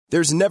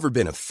There's never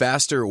been a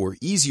faster or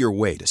easier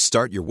way to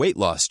start your weight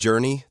loss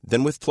journey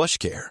than with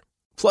PlushCare.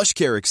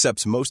 PlushCare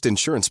accepts most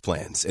insurance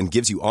plans and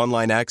gives you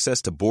online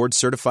access to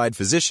board-certified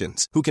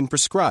physicians who can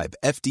prescribe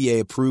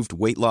FDA-approved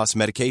weight loss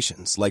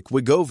medications like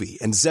Wegovy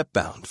and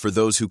Zepbound for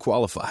those who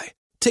qualify.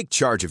 Take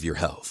charge of your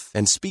health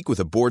and speak with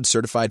a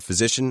board-certified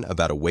physician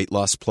about a weight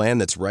loss plan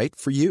that's right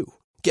for you.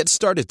 Get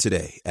started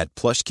today at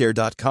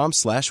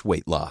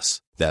plushcare.com/weight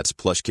loss. That's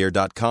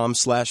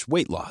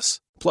plushcare.com/weight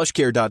loss.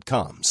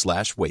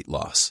 plushcare.com/weight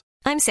loss.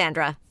 I'm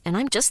Sandra, and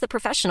I'm just the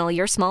professional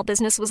your small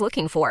business was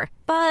looking for.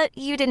 But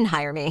you didn't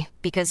hire me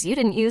because you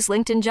didn't use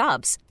LinkedIn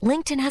Jobs.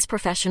 LinkedIn has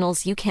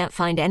professionals you can't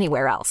find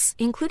anywhere else,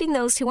 including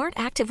those who aren't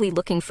actively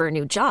looking for a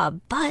new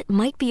job, but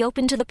might be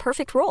open to the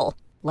perfect role,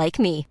 like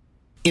me.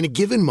 In a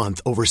given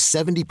month, over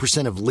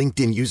 70% of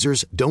LinkedIn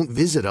users don't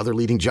visit other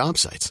leading job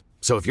sites.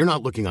 So if you're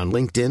not looking on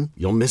LinkedIn,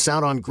 you'll miss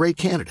out on great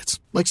candidates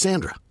like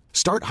Sandra.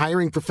 Start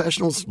hiring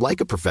professionals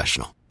like a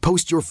professional.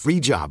 Post your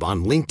free job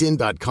on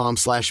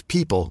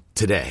linkedin.com/people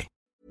today.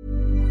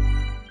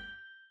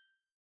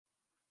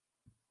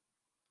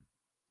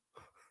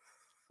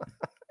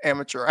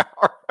 Amateur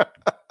hour.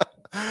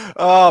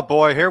 Oh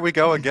boy, here we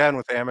go again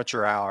with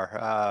amateur hour.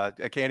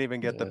 I can't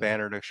even get the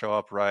banner to show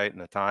up right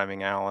and the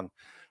timing, Alan.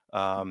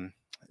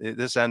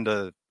 This end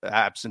of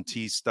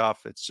absentee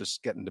stuff, it's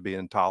just getting to be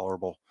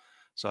intolerable.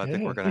 So I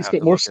think we're going to have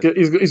to more skill.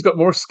 He's got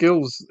more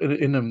skills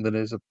in him than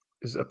is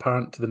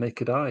apparent to the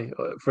naked eye.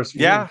 First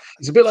view. Yeah,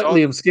 He's a bit like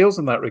Liam Scales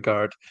in that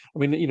regard. I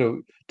mean,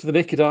 to the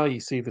naked eye, you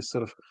see this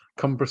sort of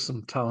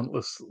cumbersome,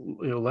 talentless,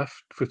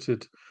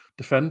 left-footed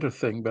defender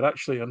thing, but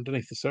actually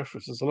underneath the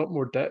surface, there's a lot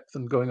more depth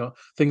and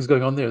things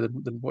going on there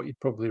than what you'd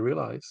probably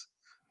realize.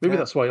 Maybe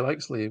that's why he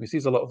likes Liam. He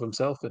sees a lot of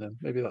himself in him.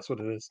 Maybe that's what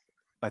it is.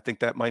 I think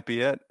that might be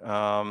it.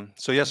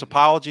 So yes,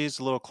 apologies,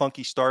 a little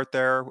clunky start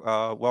there.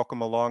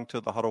 Welcome along to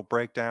the Huddle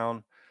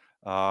Breakdown.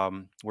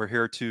 We're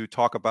here to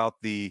talk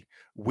about the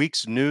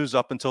week's news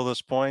up until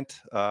this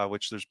point,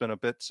 which there's been a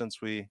bit since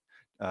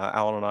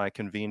Alan and I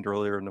convened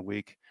earlier in the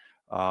week.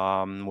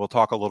 We'll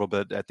talk a little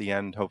bit at the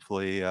end,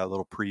 hopefully a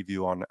little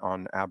preview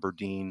on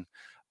Aberdeen.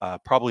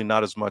 Probably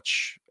not as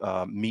much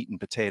meat and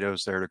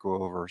potatoes there to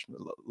go over. A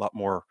lot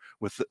more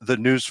with the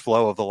news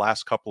flow of the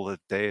last couple of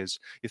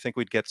days. You think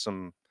we'd get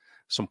some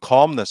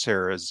calmness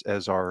here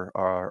as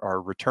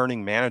our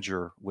returning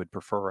manager would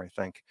prefer, I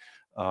think.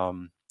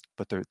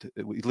 But there,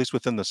 at least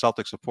within the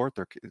Celtic support,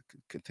 there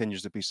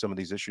continues to be some of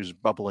these issues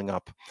bubbling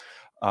up.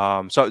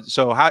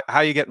 So how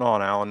are you getting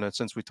on, Alan,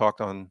 since we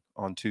talked on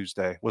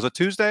Tuesday? Was it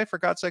Tuesday, for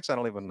God's sakes? I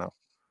don't even know.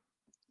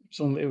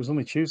 It was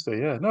only Tuesday,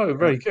 yeah. No,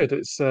 very good.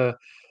 It's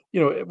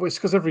it's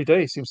because every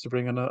day seems to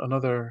bring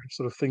another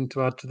sort of thing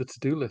to add to the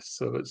to-do list.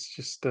 So it's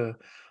just a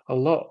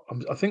lot.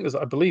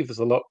 I believe there's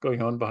a lot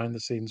going on behind the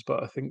scenes,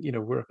 but I think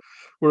we're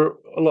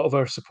a lot of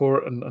our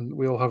support and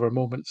we all have our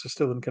moments are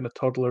still in kind of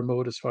toddler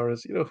mode as far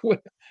as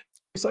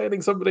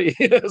signing somebody.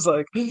 It's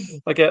like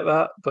I get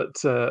that, but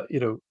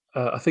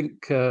I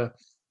think I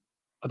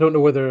don't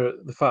know whether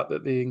the fact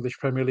that the English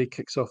Premier League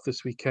kicks off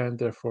this weekend,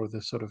 therefore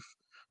the sort of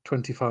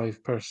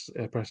 25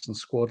 person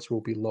squads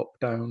will be locked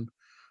down,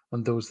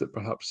 and those that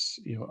perhaps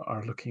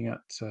are looking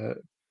at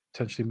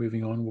potentially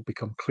moving on will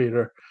become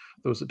clearer.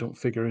 Those that don't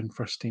figure in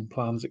first team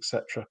plans,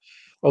 etc.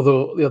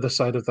 Although the other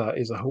side of that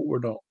is, I hope we're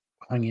not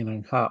hanging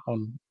our hat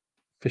on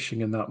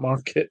fishing in that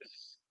market.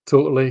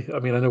 Totally. I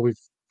mean, I know you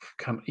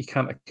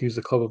can't accuse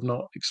the club of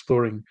not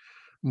exploring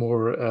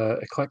more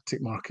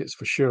eclectic markets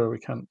for sure. We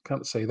can't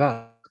say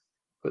that.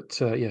 But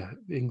the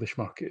English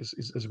market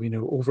is, as we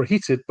know,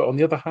 overheated. But on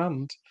the other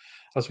hand,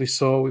 as we've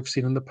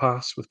seen in the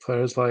past with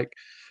players like,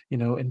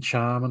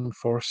 Incham and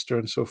Forster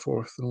and so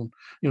forth, and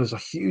there's a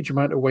huge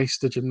amount of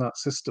wastage in that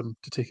system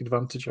to take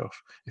advantage of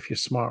if you're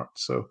smart.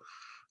 So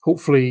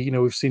hopefully,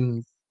 we've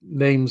seen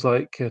names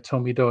like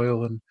Tommy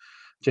Doyle and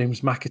James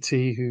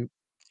McAtee, who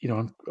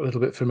I'm a little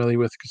bit familiar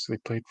with because they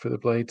played for the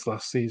Blades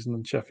last season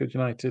and Sheffield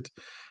United,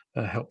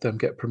 helped them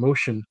get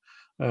promotion.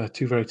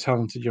 Two very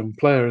talented young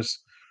players.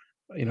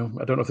 I don't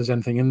know if there's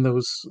anything in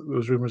those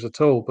rumors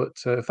at all, but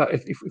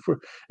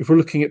if we're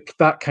looking at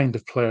that kind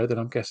of player, then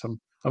I'm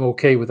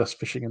okay with us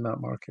fishing in that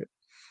market.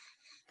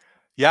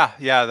 Yeah,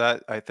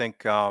 that I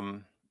think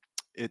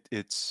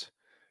it's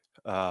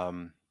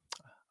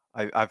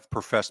I've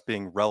professed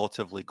being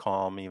relatively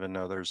calm, even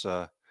though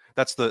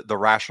that's the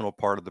rational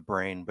part of the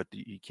brain, but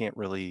you can't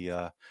really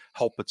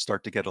help but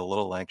start to get a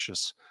little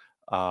anxious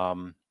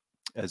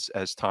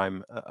as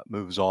time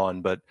moves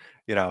on. But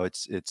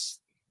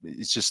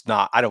it's just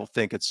not. I don't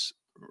think it's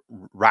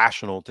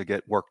rational to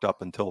get worked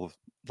up until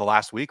the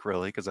last week,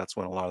 really, because that's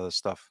when a lot of this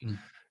stuff,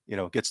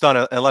 gets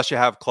done. Unless you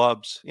have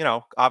clubs,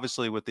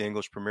 obviously with the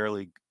English Premier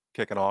League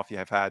kicking off, you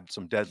have had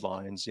some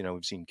deadlines.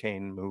 We've seen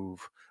Kane move.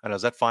 And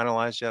is that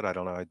finalized yet? I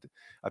don't know.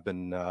 I've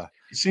been.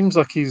 It seems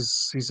like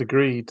he's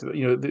agreed.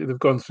 They've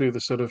gone through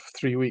the sort of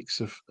 3 weeks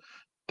of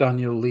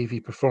Daniel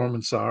Levy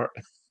performance art,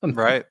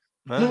 right?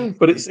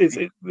 But it's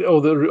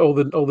all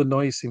the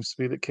noise seems to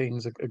be that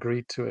Kane's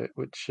agreed to it,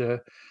 which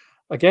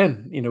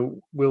again,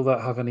 will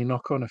that have any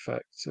knock-on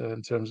effect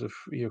in terms of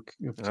Ugh,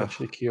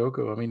 potentially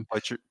Kyogo? I mean,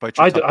 bite your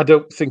tongue. I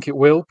don't think it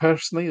will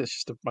personally.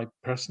 It's just my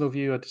personal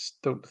view. I just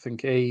don't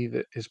think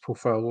that his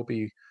profile will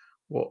be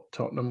what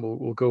Tottenham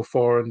will go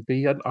for, and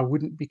B, I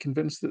wouldn't be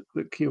convinced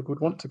that Kyogo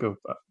would want to go.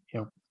 But,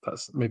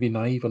 that's maybe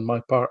naive on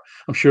my part.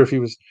 I'm sure if he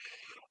was,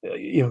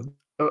 you know,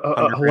 a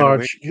 100 grand a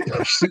week.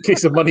 large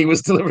suitcase of money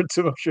was delivered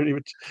to him, I'm sure he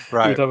would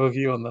Right. have a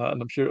view on that,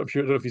 and I'm sure I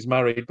don't know if he's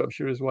married, but I'm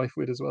sure his wife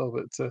would as well.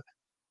 But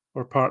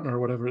or partner or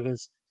whatever it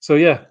is. So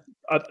yeah,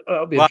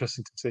 that'll be Well,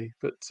 interesting to see.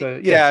 But yeah,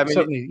 yeah, I mean,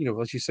 certainly,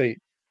 as you say,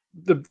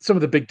 some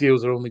of the big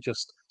deals are only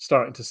just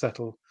starting to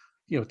settle,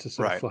 to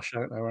sort of right. flush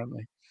out now, aren't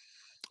they?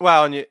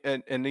 Well,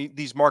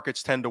 these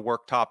markets tend to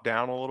work top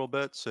down a little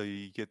bit, so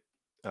you get,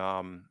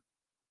 um,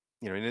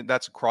 and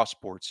that's across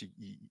sports.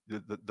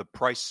 The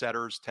price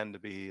setters tend to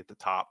be at the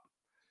top,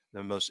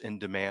 the most in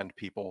demand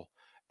people,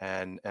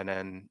 and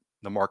then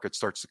the market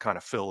starts to kind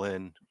of fill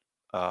in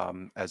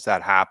as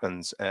that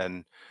happens.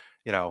 And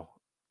you know,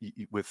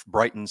 with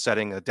Brighton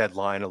setting a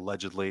deadline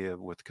allegedly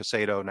with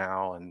Casado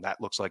now, and that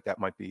looks like that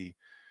might be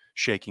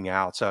shaking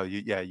out. So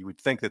you would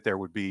think that there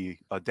would be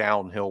a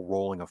downhill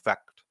rolling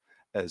effect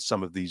as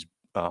some of these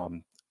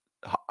um,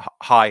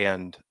 high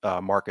end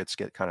markets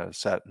get kind of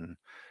set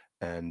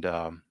and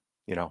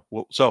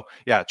so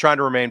yeah, trying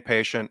to remain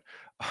patient.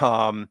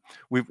 um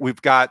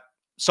we've got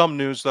some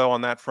news though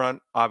on that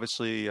front.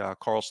 Obviously,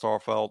 Carl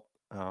Starfelt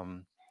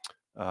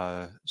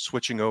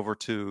switching over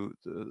to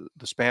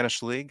the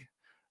Spanish league,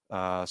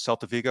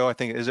 Celta Vigo. I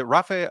think, is it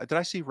Rafa? Did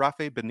I see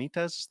Rafa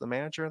Benitez, the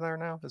manager there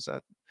now? Is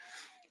that?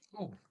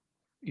 Oh,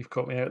 you've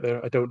caught me out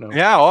there. I don't know.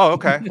 Yeah. Oh,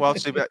 okay. Well,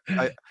 see, but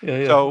Yeah,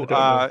 yeah, so I don't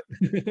know.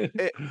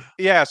 it,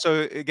 yeah.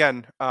 So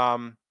again,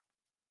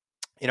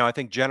 I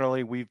think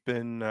generally we've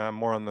been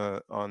more on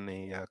the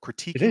It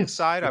critiquing is.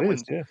 side. I It is.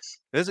 wouldn't. Yes.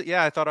 Is it?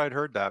 Yeah, I thought I'd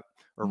heard that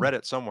or Mm, read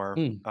it somewhere.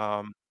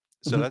 mm,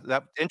 So mhm.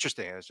 that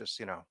interesting. It's just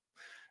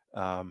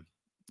um,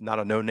 not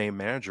a no name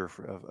manager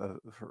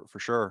for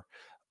sure.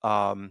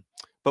 Um,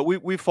 but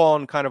we've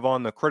fallen kind of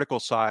on the critical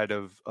side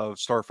of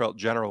Starfelt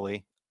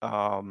generally.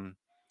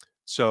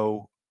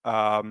 So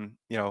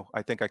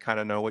I think I kind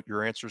of know what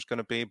your answer is going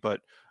to be,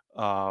 but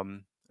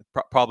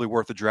probably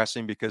worth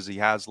addressing because he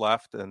has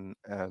left, and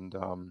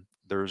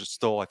there's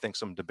still, I think,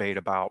 some debate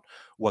about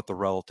what the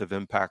relative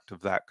impact of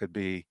that could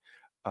be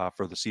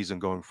for the season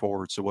going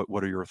forward. So,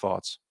 what are your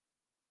thoughts?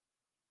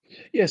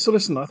 Yeah. So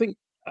listen, I think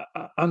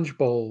Ange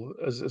Ball,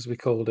 as we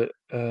called it,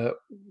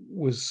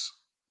 was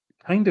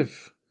kind of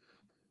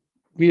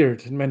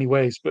weird in many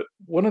ways. But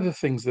one of the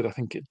things that I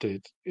think it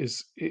did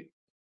is it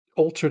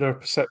altered our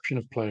perception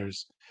of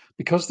players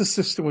because the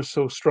system was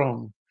so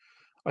strong.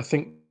 I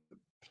think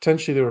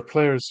potentially there were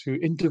players who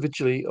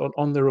individually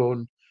on their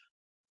own,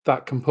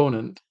 that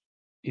component,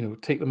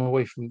 take them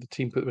away from the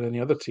team, put them in any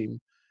other team,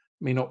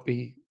 may not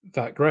be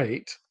that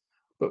great,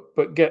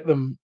 but get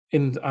them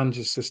in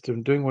Ange's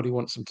system, doing what he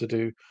wants them to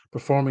do,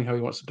 performing how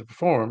he wants them to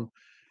perform,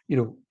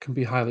 can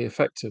be highly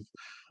effective.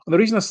 And the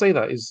reason I say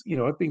that is,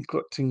 I've been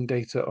collecting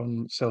data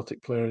on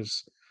Celtic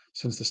players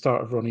since the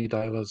start of Ronnie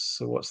Dyla's.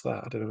 So what's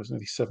that? I don't know. It's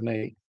maybe 7,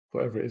 8,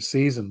 whatever it is,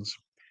 seasons.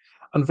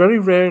 And very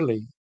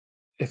rarely,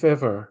 if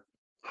ever,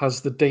 has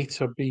the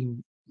data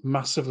been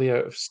massively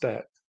out of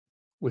step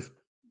with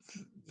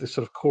the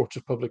sort of court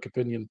of public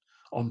opinion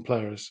on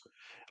players.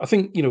 I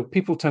think,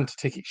 people tend to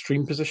take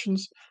extreme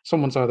positions.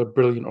 Someone's either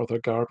brilliant or they're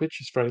garbage.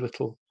 There's very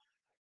little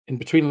in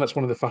between, and that's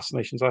one of the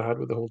fascinations I had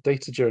with the whole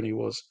data journey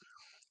was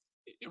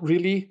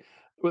really,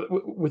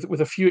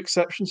 with a few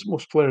exceptions,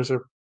 most players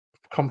are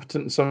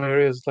competent in some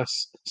areas,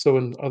 less so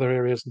in other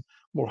areas, and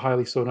more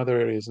highly so in other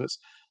areas. And it's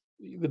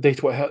the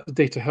data. The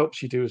data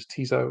helps you do is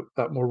tease out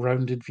that more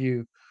rounded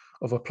view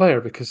of a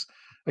player because,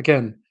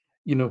 again,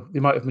 they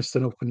might have missed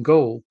an open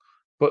goal,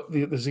 but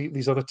there's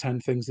these other 10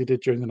 things they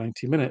did during the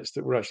 90 minutes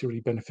that were actually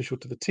really beneficial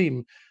to the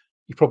team.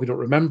 You probably don't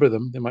remember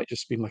them. They might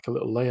just been like a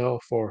little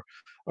layoff or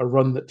a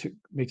run that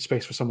made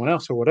space for someone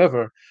else or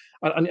whatever.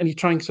 And you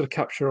try and sort of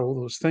capture all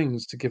those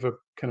things to give a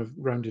kind of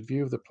rounded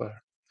view of the player.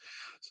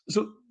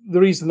 So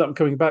the reason that I'm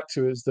coming back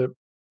to is that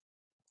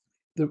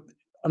the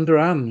under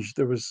Ange,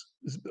 there's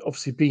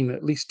obviously been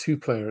at least two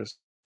players,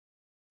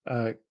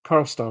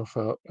 Carl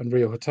Starfelt and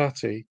Rio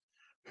Hatate,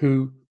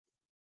 who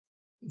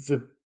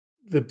the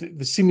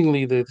the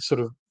seemingly the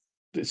sort of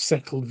the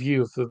settled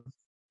view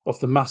of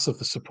the mass of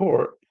the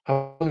support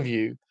have a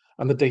view,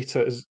 and the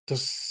data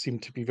does seem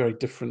to be very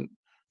different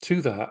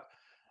to that.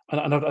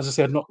 And as I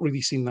said, I've not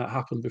really seen that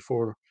happen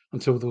before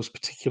until those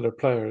particular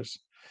players.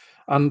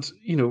 And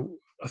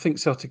I think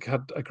Celtic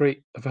have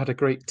had a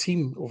great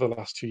team over the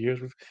last 2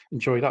 years. We've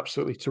enjoyed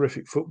absolutely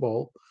terrific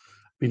football,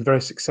 been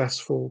very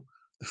successful.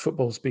 The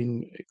football's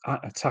been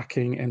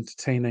attacking,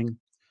 entertaining.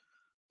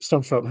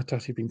 Stumfeld and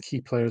Hatate have been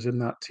key players in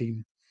that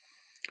team.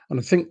 And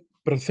I think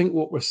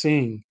what we're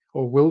seeing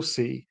or will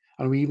see,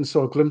 and we even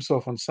saw a glimpse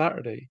of on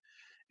Saturday,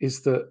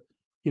 is that,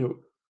 you know,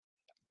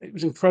 it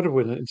was incredible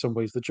in some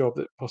ways, the job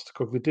that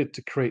Postecoglou did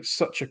to create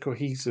such a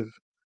cohesive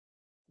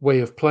way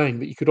of playing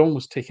that you could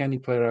almost take any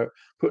player out,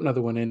 put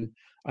another one in,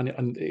 and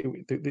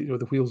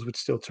the wheels would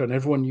still turn.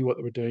 Everyone knew what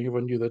they were doing.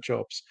 Everyone knew their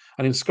jobs.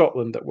 And in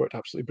Scotland, that worked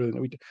absolutely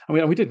brilliantly.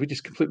 We did. We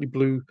just completely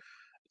blew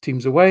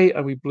teams away,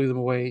 and we blew them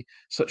away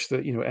such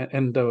that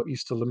Endo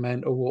used to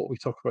lament, "Oh, what we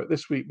talk about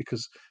this week?"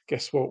 Because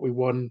guess what, we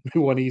won.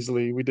 We won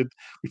easily. We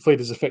played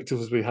as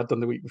effective as we had done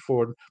the week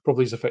before, and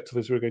probably as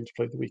effectively as we were going to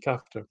play the week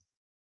after.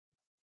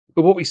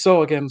 But what we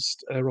saw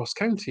against Ross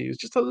County was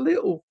just a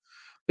little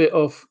bit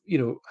of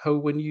how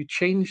when you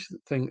change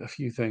a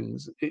few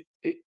things,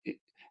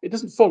 it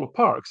doesn't fall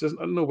apart, because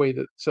there's no way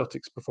that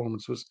Celtic's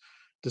performance was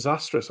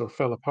disastrous or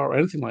fell apart or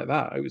anything like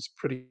that. It was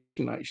pretty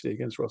good actually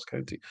against Ross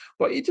County,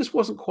 but it just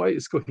wasn't quite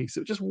as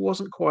cohesive. It just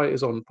wasn't quite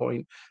as on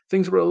point.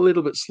 Things were a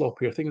little bit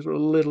sloppier. Things were a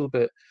little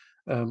bit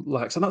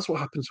lax, and that's what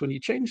happens when you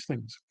change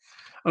things.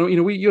 And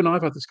you and I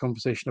have had this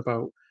conversation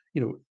about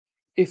you know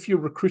if you're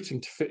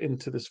recruiting to fit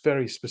into this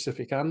very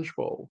specific Ange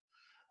ball,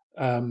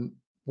 um,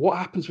 what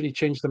happens when you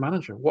change the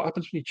manager? What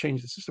happens when you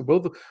change the system?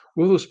 Will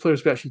those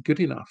players be actually good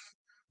enough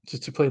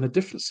to play in a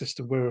different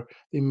system where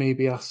they may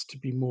be asked to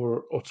be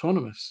more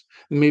autonomous?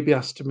 They may be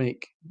asked to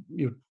make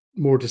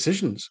more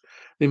decisions.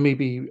 They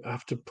maybe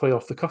have to play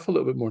off the cuff a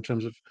little bit more in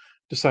terms of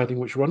deciding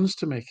which runs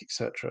to make,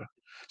 etc.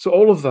 So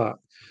all of that.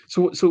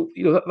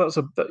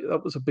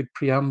 That was a big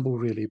preamble,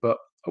 really. But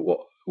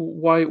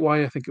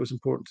why I think it was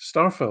important to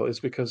Starfelt is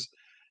because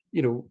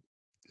you know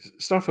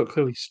Starfelt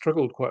clearly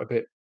struggled quite a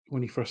bit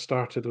when he first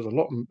started. There was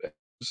it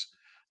was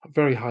a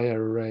very high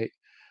error rate,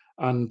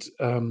 and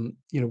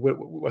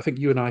I think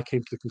you and I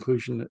came to the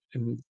conclusion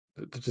in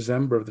the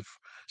December of the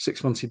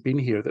 6 months he'd been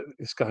here that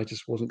this guy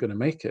just wasn't going to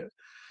make it.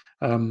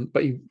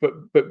 But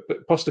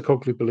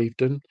Postecoglou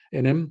believed in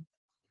him.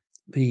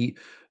 The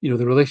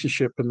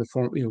relationship and the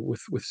form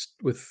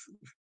with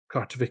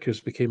Carter Vickers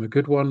became a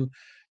good one.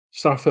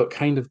 Starfelt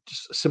kind of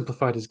just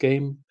simplified his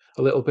game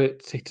a little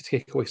bit to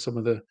take away some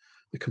of the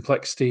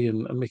complexity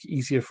and make it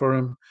easier for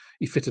him.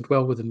 He fitted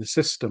well within the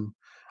system.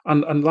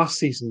 And last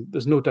season,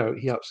 there's no doubt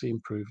he absolutely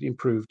improved. He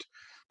improved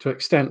to an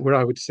extent where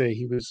I would say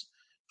he was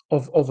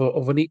of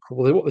an equal.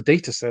 Well, what the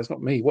data says,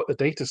 not me, what the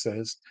data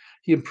says,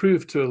 he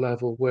improved to a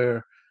level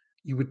where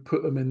you would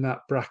put him in that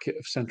bracket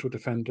of central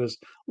defenders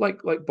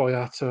like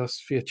Boyata,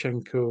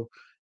 Sviatchenko,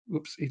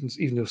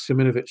 even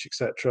Siminovic,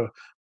 etc.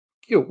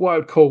 What I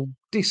would call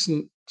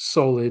decent,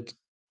 solid,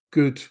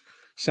 good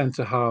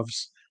centre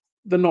halves.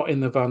 They're not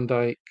in the Van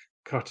Dijk,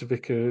 Carter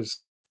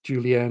Vickers,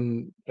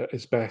 Julian at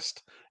his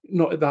best.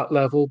 Not at that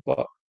level,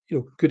 but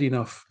good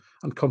enough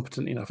and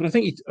competent enough. And I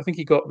think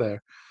he got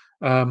there.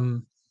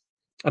 Um,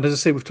 and as I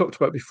say, we've talked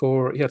about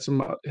before, he had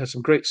some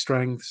great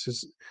strengths.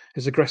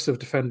 His aggressive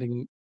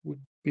defending would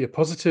be a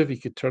positive. He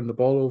could turn the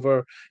ball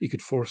over. He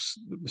could force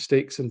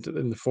mistakes in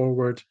the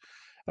forward.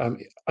 I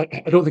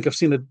don't think I've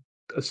seen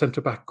a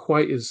centre back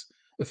quite as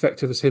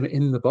effective as him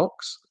in the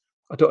box.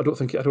 I don't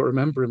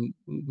remember him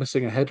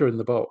missing a header in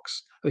the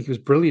box. I think he was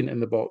brilliant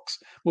in the box.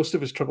 Most of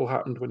his trouble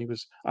happened when he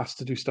was asked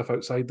to do stuff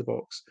outside the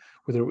box,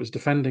 whether it was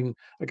defending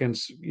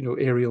against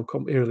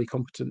aerially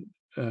competent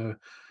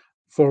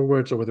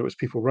forwards, or whether it was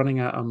people running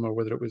at him, or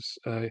whether it was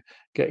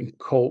getting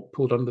caught,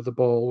 pulled under the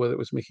ball, whether it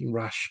was making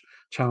rash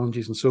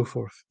challenges and so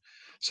forth.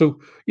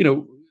 So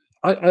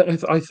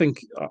I think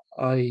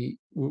I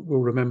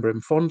will remember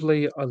him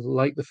fondly. I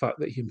like the fact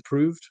that he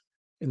improved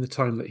in the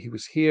time that he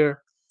was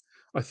here.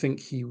 I think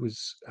he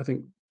was. I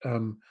think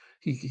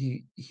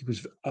he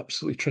was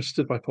absolutely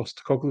trusted by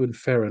Postecoglou, and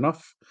fair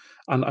enough.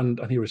 And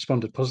he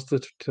responded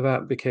positively to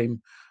that.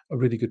 Became a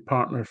really good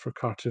partner for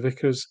Carter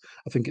Vickers.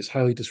 I think it's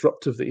highly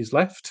disruptive that he's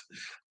left,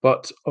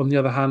 but on the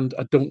other hand,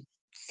 I don't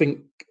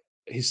think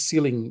his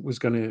ceiling was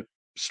going to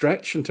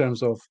stretch in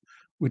terms of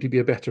would he be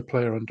a better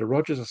player under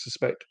Rodgers. I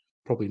suspect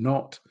probably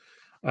not,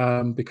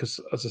 because,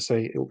 as I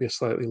say, it will be a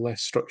slightly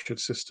less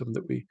structured system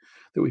that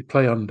we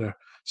play under.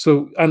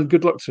 So, and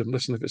good luck to him.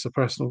 Listen, if it's a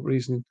personal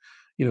reason,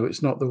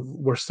 it's not the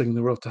worst thing in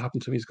the world to happen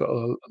to him. He's got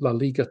a La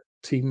Liga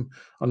team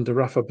under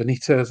Rafa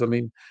Benitez. I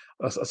mean,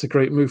 that's a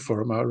great move for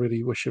him. I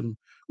really wish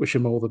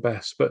him all the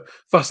best. But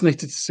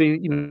fascinated to see,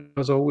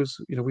 as always,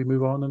 we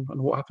move on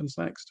and what happens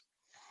next.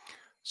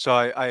 So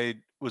I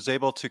was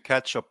able to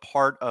catch a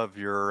part of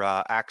your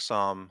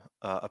Axom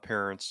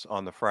appearance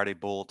on the Friday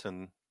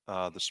Bulletin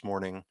this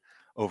morning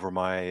over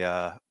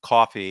my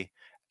coffee,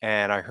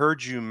 and I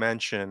heard you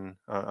mention.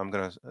 I'm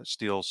going to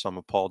steal some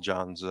of Paul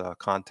John's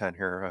content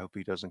here. I hope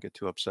he doesn't get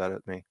too upset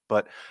at me.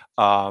 But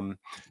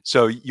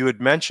so you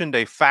had mentioned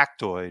a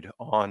factoid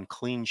on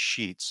clean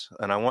sheets,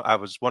 and I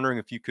was wondering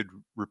if you could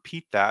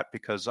repeat that,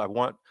 because I'm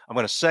going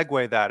to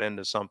segue that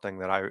into something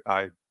that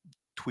I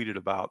tweeted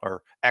about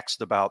or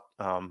X'd about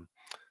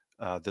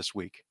this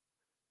week.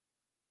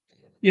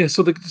 Yeah,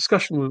 so the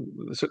discussion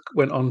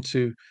went on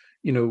to,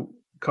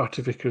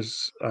 Carter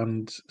Vickers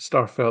and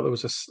Starfelt. There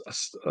was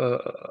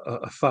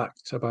a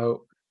fact about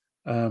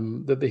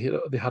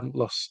that they hadn't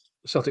lost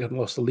Celtic hadn't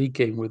lost a league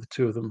game where the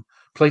two of them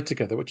played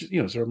together, which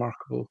is a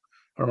remarkable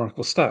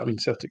stat. I mean,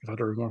 Celtic have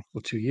had a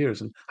remarkable 2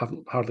 years and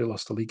haven't hardly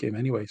lost a league game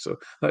anyway, so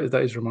that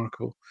is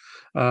remarkable.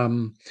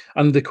 And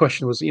the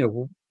question was,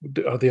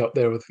 are they up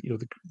there with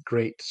the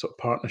great sort of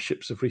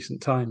partnerships of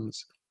recent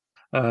times?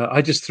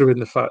 I just threw in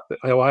the fact that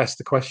I asked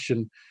the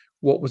question,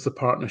 what was the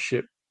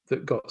partnership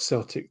that got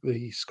Celtic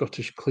the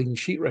Scottish clean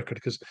sheet record?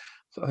 Because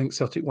I think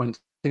Celtic went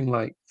something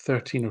like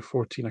 13 or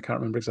 14, I can't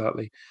remember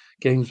exactly,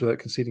 games without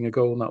conceding a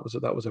goal, and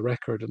that was a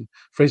record. And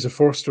Fraser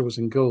Forster was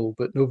in goal,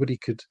 but nobody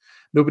could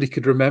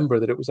remember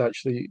that it was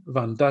actually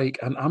Van Dijk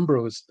and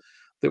Ambrose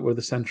that were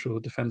the central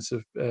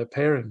defensive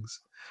pairings.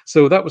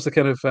 So that was the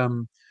kind of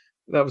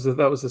that was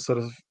the sort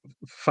of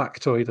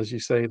factoid, as you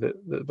say,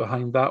 that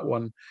behind that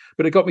one.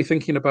 But it got me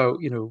thinking about,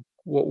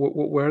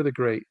 what were the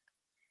great,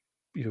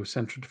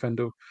 central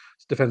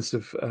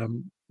defensive,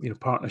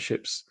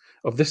 partnerships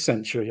of this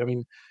century. I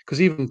mean,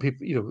 because even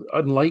people,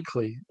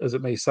 unlikely as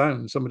it may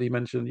sound, somebody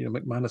mentioned,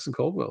 McManus and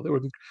Caldwell. They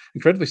were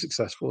incredibly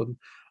successful, and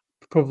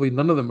probably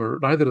neither of them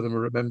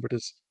are remembered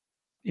as,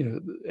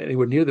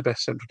 anywhere near the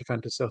best central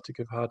defenders Celtic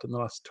have had in the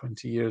last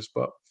 20 years,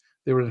 but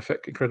they were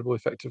incredibly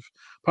effective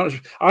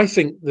partnership. I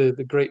think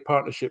the great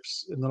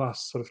partnerships in the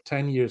last sort of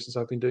 10 years since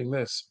I've been doing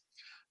this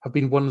have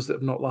been ones that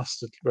have not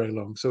lasted very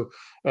long. So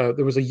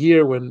there was a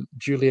year when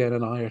Julian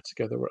and Ayer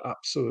together were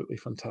absolutely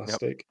Yep.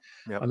 fantastic,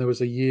 Yep. and there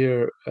was a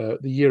year, the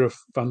year of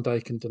Van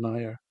Dijk and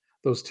Denier.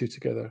 Those two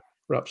together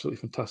were absolutely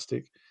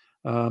fantastic.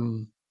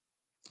 Um,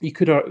 you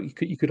could argue,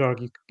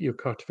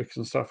 Carter Vickers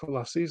and Starfelt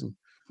last season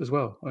as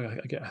well. I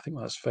think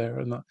that's fair,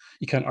 and that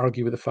you can't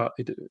argue with the fact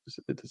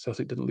that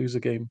Celtic didn't lose a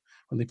game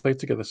when they played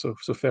together. So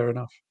fair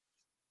enough.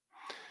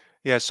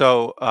 Yeah.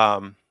 So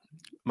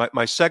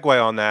my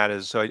segue on that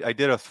is, so I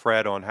did a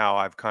thread on how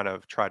I've kind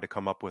of tried to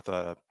come up with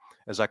a,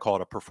 as I call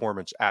it, a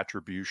performance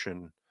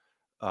attribution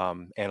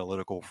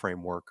analytical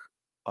framework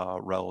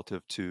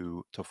relative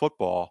to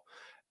football,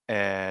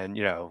 and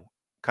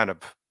kind of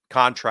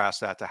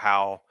contrast that to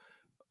how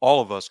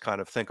all of us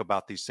kind of think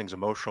about these things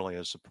emotionally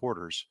as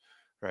supporters,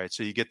 right?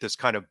 So you get this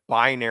kind of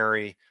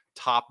binary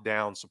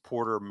top-down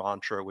supporter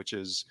mantra, which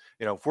is,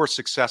 if we're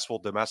successful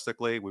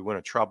domestically, we win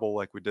a treble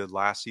like we did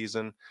last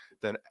season,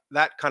 then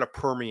that kind of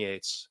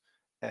permeates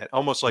and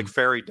almost like Mm.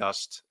 fairy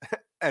dust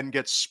and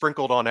gets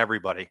sprinkled on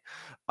everybody.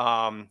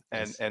 And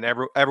Yes.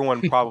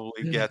 everyone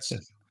probably gets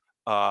Yes.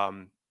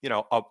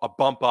 a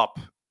bump up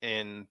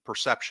in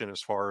perception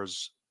as far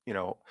as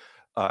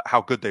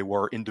how good they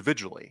were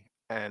individually.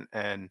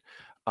 And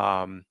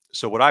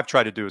so what I've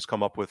tried to do is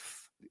come up with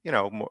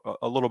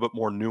a little bit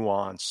more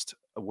nuanced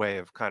way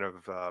of kind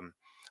of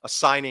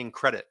assigning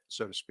credit,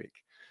 so to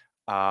speak.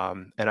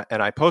 And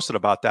I posted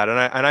about that,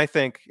 and I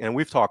think, and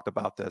we've talked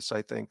about this.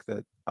 I think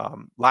that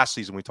last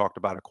season we talked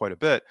about it quite a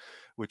bit,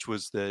 which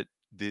was that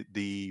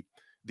the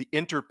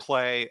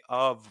interplay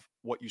of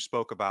what you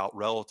spoke about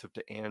relative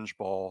to Ange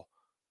Ball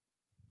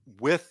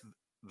with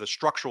the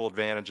structural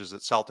advantages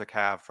that Celtic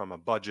have from a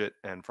budget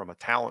and from a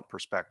talent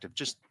perspective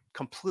just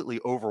completely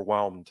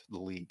overwhelmed the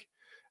league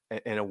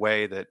in a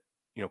way that,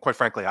 quite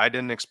frankly, I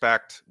didn't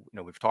expect.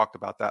 We've talked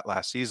about that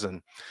last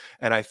season,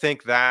 and I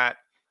think that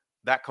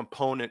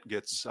component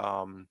gets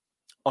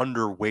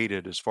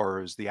underweighted as far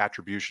as the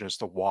attribution as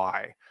to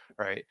why,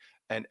 right?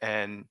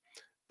 And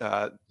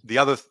the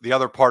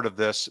other part of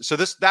this, so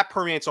that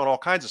permeates on all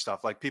kinds of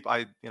stuff. Like people,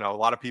 a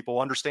lot of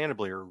people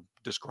understandably are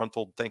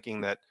disgruntled,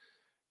 thinking that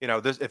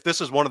if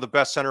this is one of the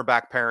best center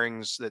back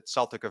pairings that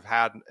Celtic have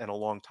had in a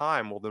long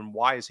time, well, then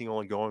why is he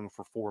only going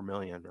for 4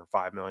 million or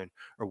 5 million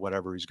or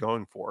whatever he's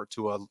going for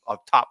to a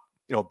top,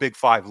 big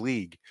five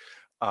league?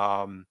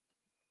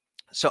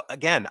 So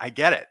again, I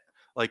get it.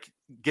 Like,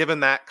 given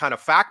that kind of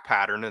fact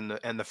pattern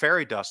and the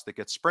fairy dust that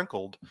gets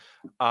sprinkled.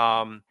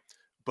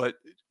 But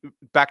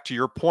back to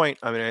your point,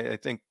 I mean, I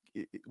think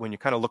when you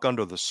kind of look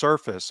under the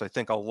surface, I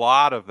think a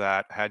lot of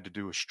that had to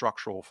do with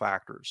structural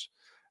factors,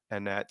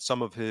 and that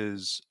some of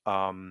his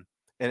and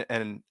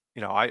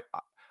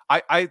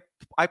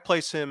I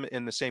place him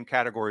in the same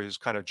category as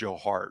kind of Joe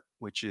Hart,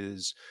 which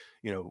is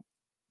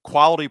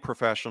quality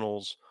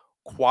professionals,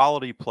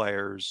 quality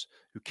players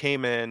who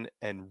came in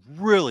and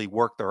really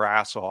worked their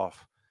ass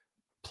off,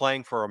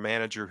 playing for a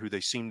manager who they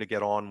seemed to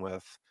get on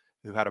with,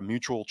 who had a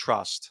mutual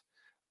trust,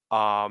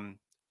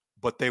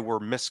 but they were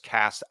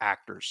miscast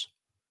actors.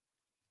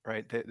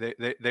 Right,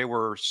 they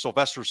were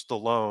Sylvester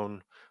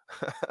Stallone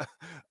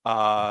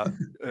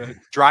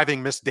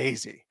driving Miss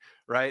Daisy.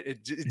 Right,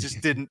 it just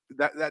didn't.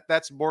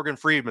 That's Morgan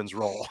Freeman's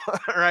role.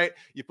 Right,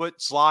 you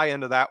put Sly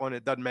into that one,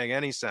 it doesn't make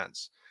any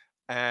sense.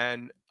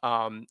 And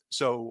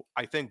so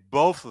I think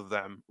both of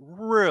them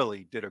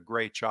really did a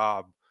great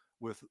job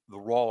with the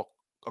raw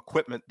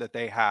equipment that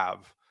they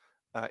have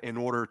in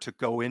order to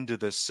go into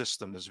this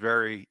system, this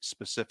very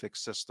specific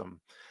system.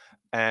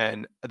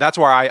 And that's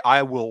where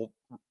I will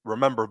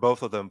remember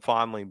both of them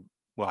fondly.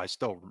 Well, I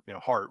still,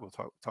 Hart. We'll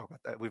talk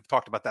about that. We've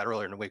talked about that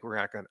earlier in the week. We're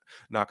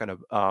not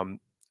gonna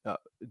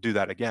do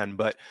that again.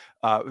 But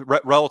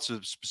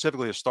relative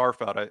specifically to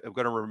Starfelt, I'm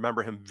going to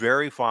remember him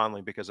very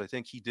fondly because I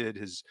think he did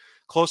his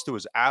close to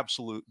his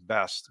absolute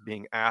best,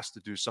 being asked to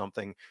do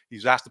something. He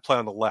was asked to play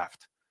on the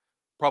left.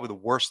 Probably the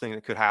worst thing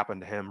that could happen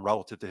to him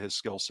relative to his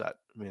skill set.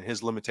 I mean,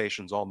 his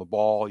limitations on the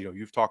ball.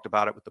 You've talked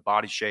about it with the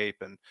body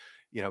shape, and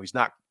he's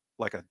not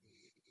like a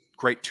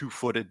great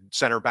 2-footed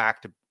center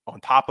back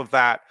on top of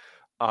that.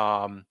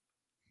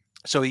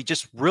 So he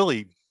just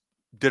really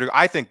did,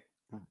 I think,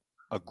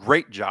 a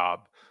great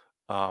job,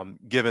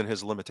 given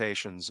his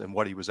limitations and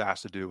what he was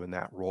asked to do in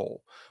that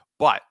role.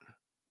 But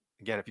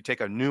again, if you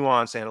take a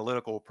nuanced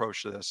analytical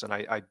approach to this, and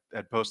I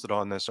had posted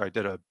on this, or I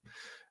did a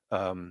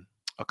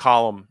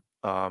column,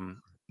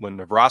 when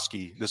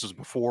Navrosky, this was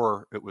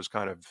before it was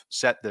kind of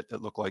set that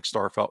it looked like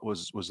Starfelt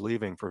was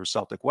leaving for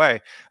Celtic way,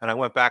 and I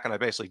went back and I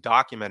basically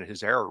documented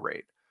his error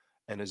rate,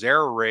 and his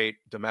error rate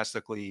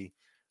domestically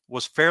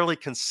was fairly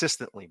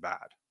consistently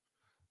bad.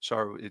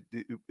 So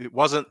it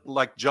wasn't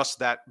like just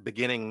that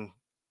beginning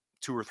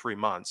 2 or 3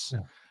 months.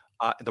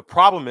 The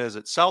problem is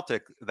at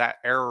Celtic, that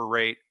error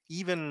rate,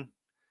 even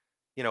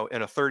in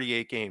a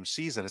 38 game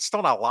season, it's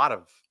still not a lot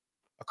of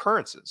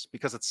occurrences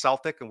because it's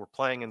Celtic and we're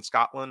playing in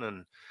Scotland,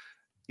 and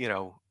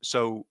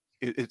so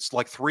it's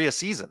like 3 a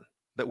season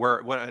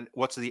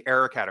what's the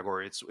error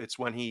category? It's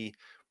when he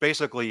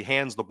basically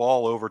hands the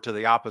ball over to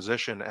the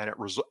opposition and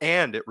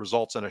it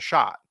results in a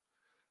shot.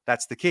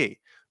 That's the key,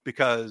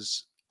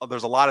 because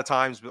there's a lot of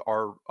times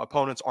our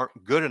opponents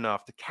aren't good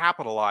enough to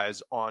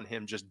capitalize on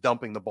him just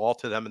dumping the ball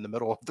to them in the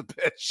middle of the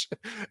pitch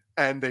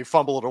and they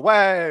fumble it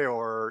away,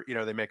 or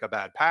they make a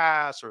bad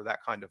pass or that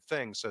kind of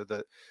thing. So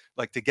that,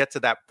 like, to get to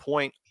that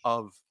point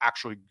of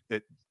actually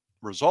it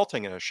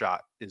resulting in a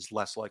shot is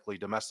less likely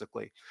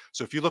domestically.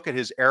 So if you look at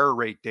his error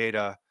rate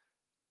data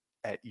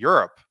at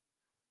Europe,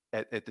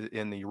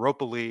 in the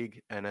Europa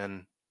League and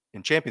then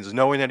in Champions,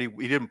 knowing that he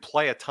didn't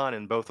play a ton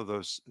in both of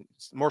those,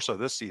 more so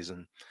this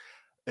season,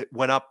 it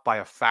went up by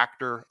a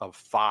factor of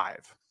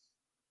 5,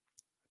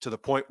 to the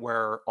point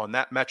where on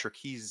that metric,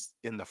 he's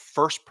in the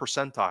first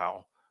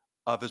percentile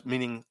of his,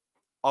 meaning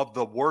of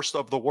the worst,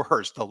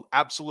 the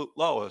absolute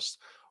lowest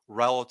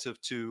relative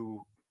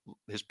to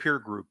his peer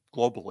group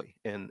globally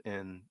in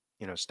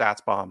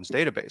StatsBomb's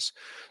database.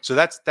 So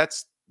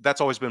that's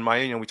always been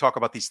my, we talk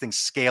about these things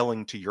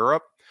scaling to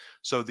Europe.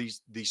 So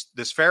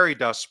this fairy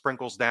dust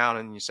sprinkles down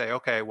and you say,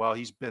 okay, well,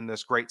 he's been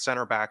this great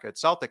center back at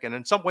Celtic. And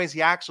in some ways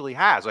he actually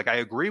has, like, I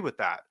agree with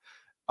that.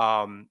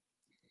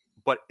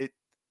 But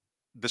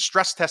the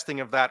stress testing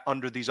of that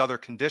under these other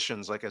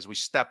conditions, like as we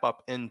step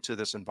up into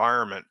this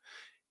environment,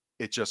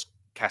 it just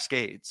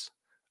cascades.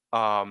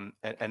 And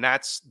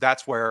that's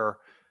where,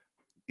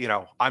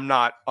 I'm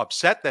not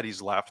upset that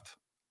he's left.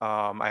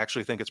 I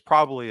actually think it's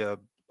probably a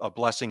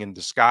blessing in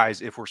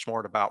disguise if we're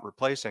smart about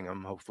replacing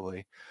him,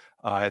 hopefully.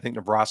 I think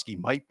Navrosky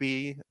might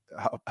be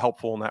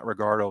helpful in that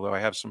regard, although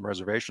I have some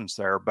reservations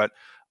there. But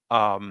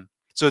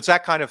so it's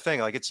that kind of thing.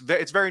 Like, it's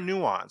very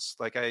nuanced.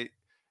 Like,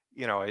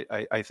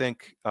 I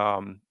think,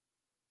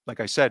 like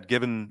I said,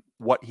 given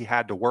what he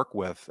had to work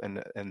with,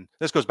 and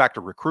this goes back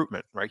to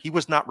recruitment, right? He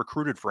was not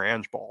recruited for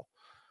Ange Ball.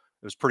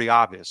 It was pretty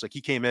obvious. Like,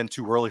 he came in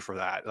too early for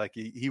that. Like,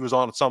 he was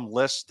on some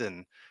list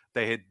and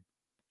they had,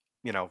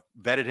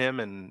 vetted him,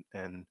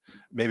 and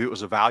maybe it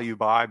was a value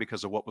buy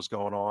because of what was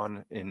going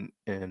on in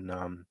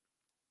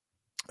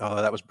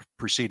that was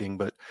preceding,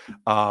 but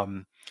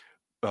the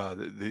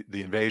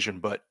invasion.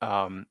 But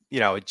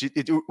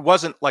it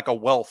wasn't like a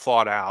well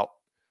thought out,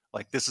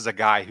 like, this is a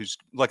guy who's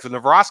like, the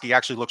Navrosky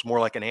actually looks more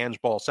like an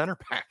Ange Ball center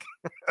back,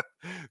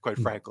 quite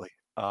frankly,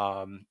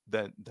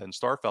 than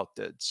Starfelt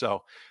did.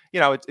 So,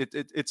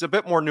 it's a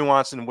bit more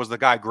nuanced. And was the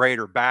guy great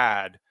or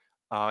bad?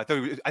 I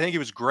think he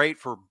was great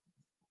for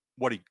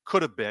what he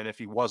could have been if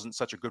he wasn't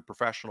such a good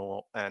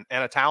professional and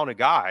a talented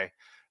guy.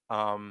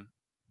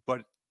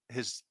 But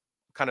his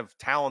kind of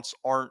talents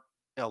aren't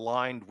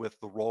aligned with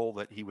the role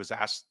that he was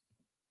asked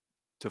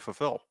to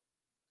fulfill.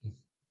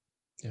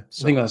 Yeah,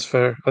 so I think that's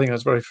fair. I think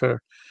that's very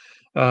fair.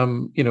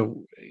 When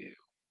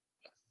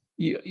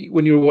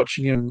you're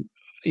watching him,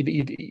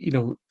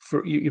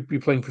 you'd be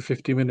playing for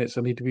 50 minutes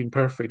and he'd have been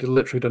perfect. He'd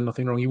literally done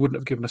nothing wrong. He wouldn't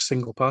have given a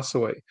single pass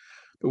away.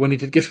 But when he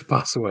did give a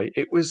pass away,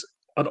 it was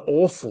an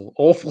awful,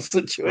 awful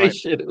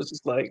situation. Right. It was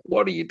just like,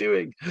 what are you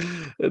doing?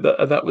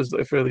 That was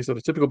fairly sort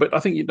of typical. But I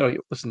think,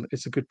 listen,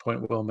 it's a good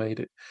point, well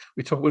made.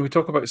 When we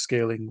talk about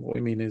scaling, what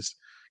we mean is,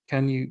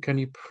 can you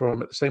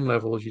perform at the same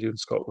level as you do in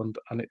Scotland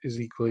and it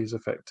is equally as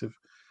effective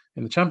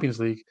in the Champions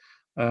League?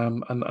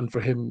 And for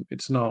him,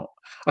 it's not.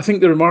 I think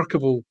the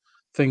remarkable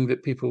thing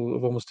that people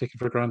have almost taken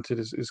for granted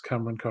is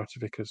Cameron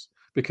Carter-Vickers,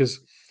 because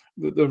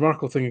the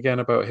remarkable thing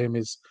again about him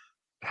is,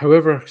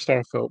 however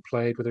Starfelt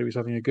played, whether he was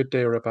having a good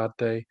day or a bad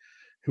day,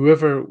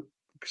 whoever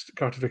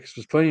Carter-Vickers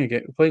was playing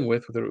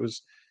with, whether it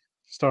was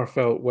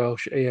Starfelt,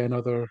 Welsh, AN,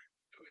 other,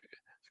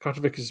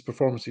 Carter-Vickers'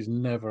 performances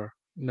never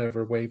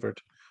wavered.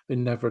 They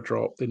never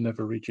dropped. They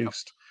never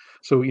reduced.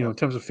 So, in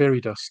terms of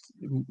fairy dust,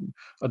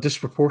 a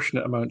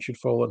disproportionate amount should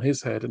fall on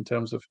his head in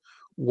terms of,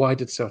 why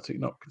did Celtic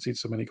not concede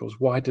so many goals?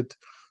 Why did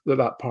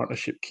that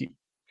partnership keep,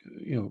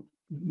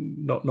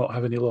 not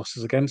have any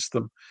losses against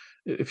them?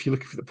 If you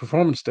look at the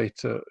performance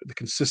data, the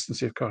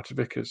consistency of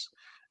Carter-Vickers,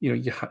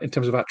 in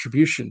terms of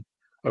attribution,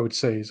 I would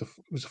say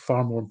was a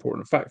far more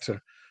important factor.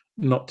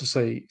 Not to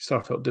say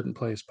Starfelt didn't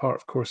play his part.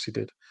 Of course he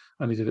did,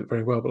 and he did it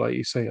very well. But like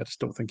you say, I just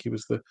don't think he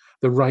was the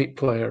right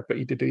player, but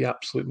he did the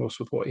absolute most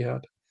with what he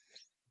had.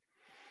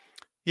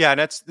 Yeah, and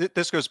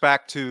this goes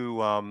back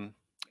to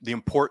the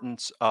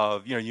importance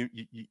of,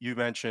 you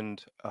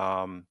mentioned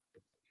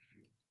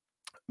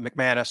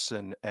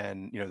McManus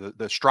and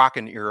the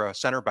Strachan era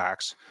center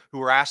backs who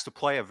were asked to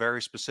play a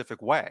very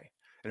specific way,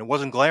 and it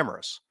wasn't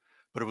glamorous,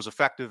 but it was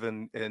effective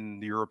in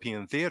the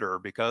European theater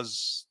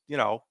because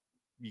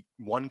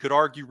one could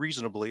argue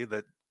reasonably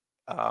that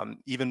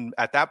even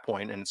at that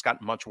point, and it's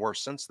gotten much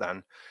worse since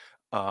then,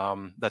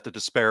 that the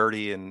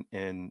disparity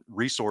in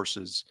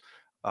resources,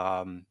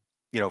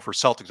 for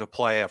Celtic to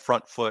play a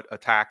front foot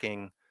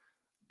attacking,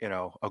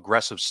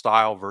 aggressive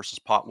style versus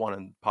pot one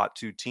and pot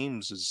two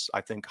teams is, I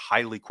think,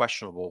 highly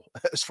questionable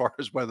as far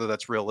as whether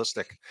that's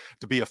realistic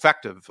to be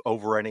effective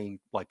over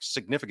any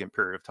significant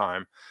period of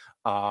time.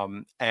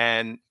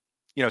 And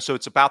so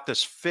it's about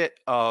this fit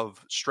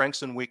of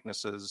strengths and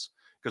weaknesses,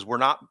 because we're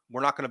not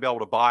going to be able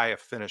to buy a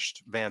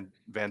finished Van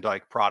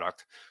Dijk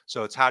product.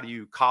 So it's how do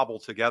you cobble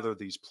together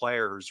these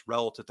players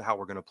relative to how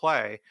we're going to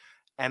play,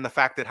 and the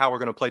fact that how we're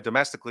going to play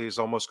domestically is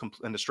almost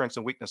and the strengths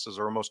and weaknesses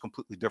are almost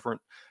completely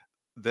different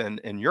than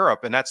in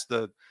Europe. And that's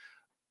the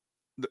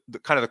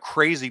kind of the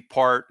crazy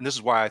part. And this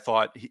is why I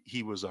thought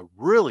he was a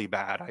really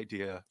bad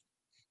idea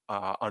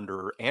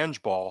under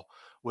Ange Ball,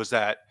 was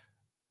that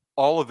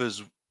all of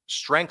his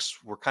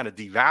strengths were kind of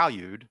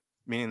devalued,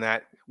 meaning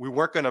that we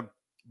weren't going to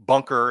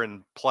bunker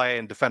and play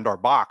and defend our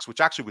box,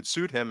 which actually would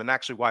suit him. And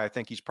actually why I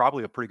think he's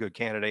probably a pretty good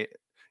candidate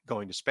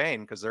going to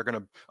Spain, because they're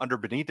going to, under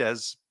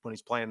Benitez, when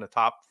he's playing the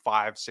top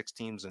 5-6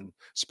 teams in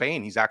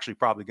Spain, he's actually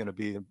probably going to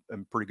be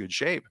in pretty good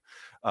shape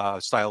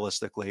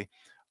stylistically.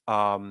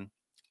 And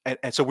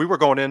so we were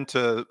going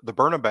into the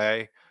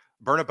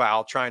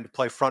Bernabeu trying to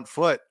play front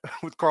foot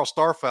with Carl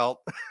Starfelt,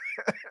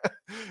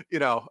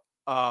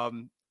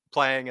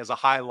 playing as a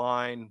high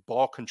line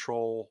ball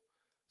control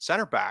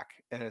center back.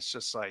 And it's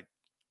just like,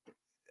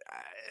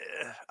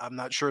 I'm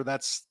not sure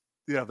that's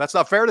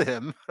not fair to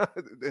him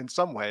in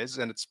some ways.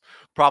 And it's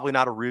probably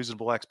not a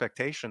reasonable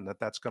expectation that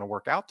that's going to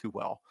work out too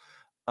well.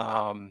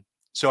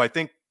 So I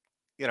think,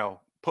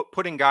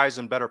 putting guys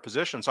in better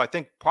positions. So I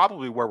think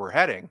probably where we're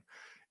heading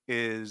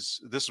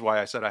this is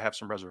why I said I have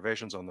some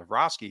reservations on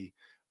Navrosky,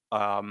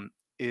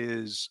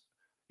 is,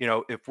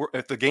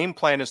 if the game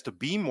plan is to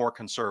be more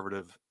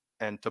conservative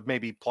and to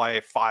maybe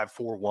play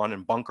 5-4-1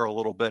 and bunker a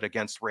little bit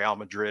against Real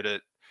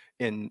Madrid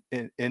in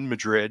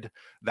Madrid,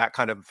 that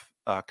kind of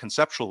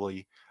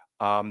conceptually,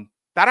 that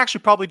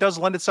actually probably does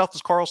lend itself to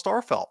Carl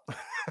Starfelt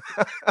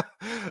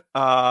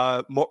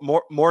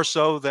more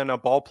so than a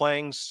ball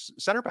playing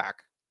center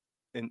back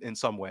in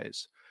some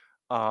ways.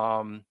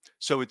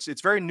 So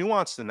it's very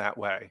nuanced in that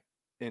way,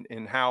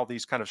 in how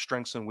these kind of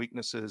strengths and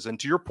weaknesses. And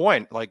to your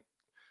point,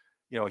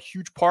 a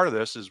huge part of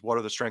this is what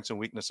are the strengths and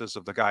weaknesses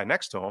of the guy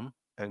next to him.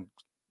 And,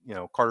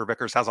 Carter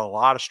Vickers has a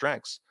lot of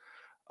strengths.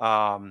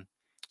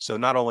 So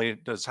not only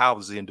how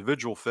does the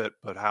individual fit,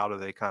 but how do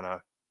they kind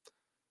of,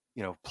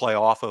 play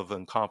off of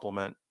and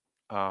complement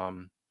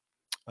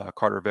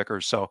Carter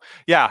Vickers. So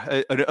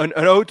yeah, an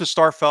ode to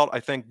Starfelt. I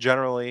think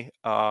generally,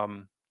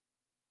 we'll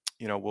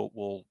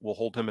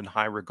hold him in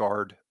high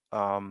regard,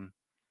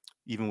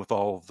 even with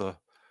all of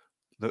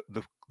the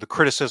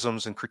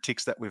criticisms and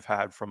critiques that we've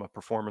had from a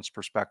performance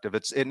perspective.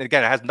 And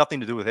again, it has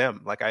nothing to do with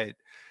him.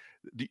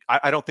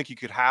 I don't think you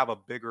could have a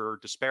bigger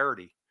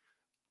disparity,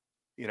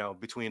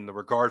 between the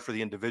regard for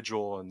the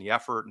individual and the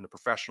effort and the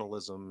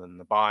professionalism and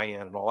the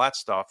buy-in and all that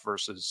stuff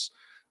versus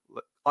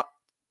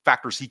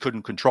factors he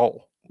couldn't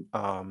control,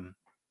 and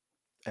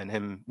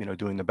him,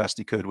 doing the best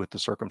he could with the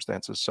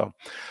circumstances. So,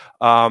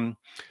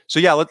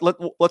 yeah,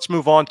 let's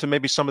move on to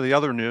maybe some of the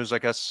other news. I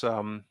guess,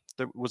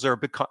 was there a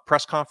big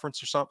press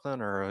conference or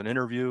something, or an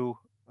interview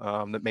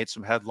that made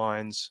some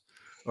headlines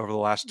over the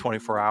last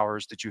 24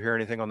 hours? Did you hear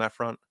anything on that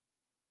front?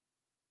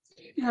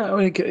 Yeah, I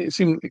mean, it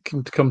seemed it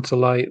came to come to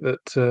light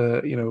that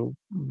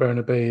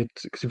Bernabeu,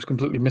 because he was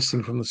completely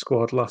missing from the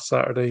squad last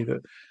Saturday,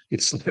 that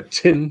he'd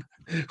slipped in,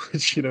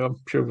 which I'm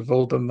sure we've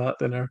all done that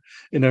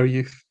in our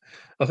youth.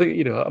 I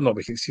think I'm not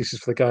making excuses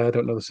for the guy. I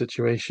don't know the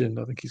situation.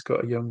 I think he's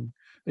got a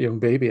young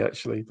baby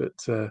actually, but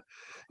he's had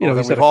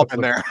we've a all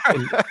couple been of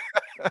there.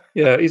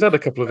 yeah, he's had a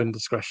couple of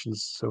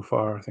indiscretions so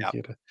far. I think Yeah. he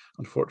had an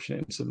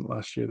unfortunate incident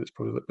last year that's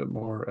probably a little bit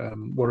more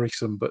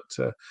worrisome, but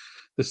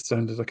this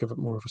sounded like a bit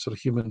more of a sort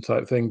of human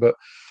type thing. But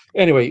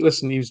anyway,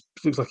 listen,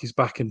 looks like he's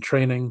back in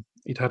training.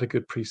 He'd had a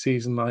good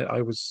pre-season.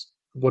 I was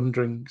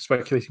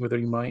speculating whether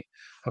he might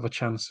have a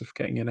chance of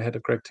getting in ahead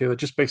of Greg Taylor,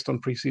 just based on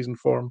pre-season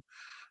form.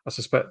 I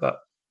suspect that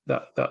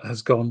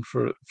has gone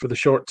for the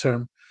short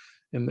term.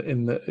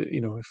 In the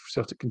if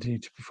Celtic continue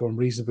to perform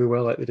reasonably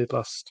well like they did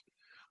last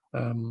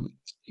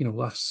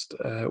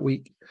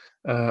week,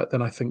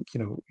 then I think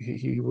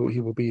he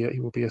will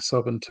be a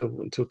sub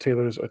until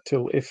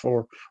if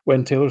or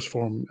when Taylor's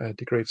form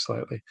degrades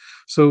slightly.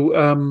 So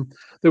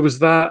there was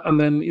that, and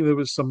then there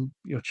was some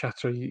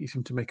chatter. You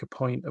seem to make a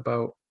point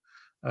about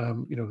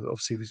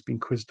obviously he's been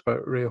quizzed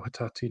about Reo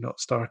Hatate not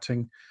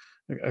starting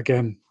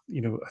again.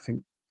 I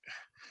think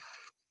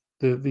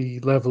the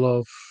level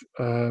of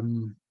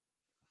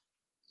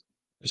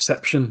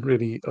perception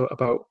really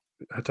about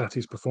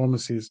Hatate's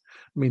performances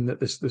mean that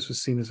this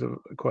was seen as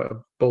quite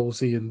a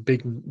ballsy and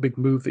big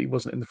move that he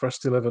wasn't in the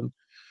first 11,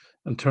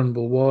 and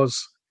Turnbull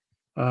was.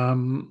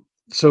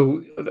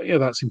 So yeah,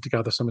 that seemed to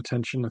gather some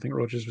attention. I think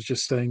Rodgers was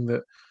just saying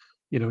that,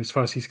 as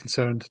far as he's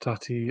concerned,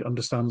 Hatate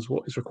understands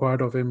what is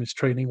required of him, is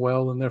training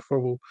well, and therefore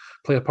will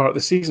play a part of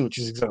the season, which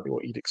is exactly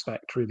what you'd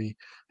expect, really,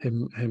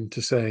 him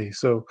to say.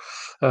 So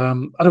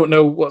I don't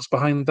know what's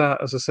behind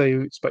that. As I say,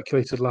 we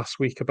speculated last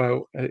week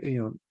about,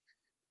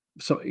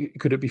 so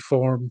could it be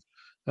form?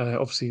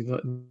 Obviously, the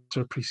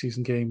sort of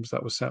preseason games,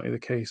 that was certainly the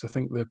case. I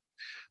think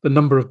the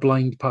number of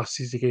blind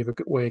passes he gave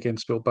away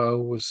against Bilbao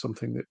was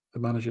something that the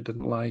manager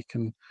didn't like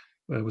and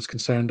was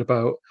concerned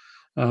about.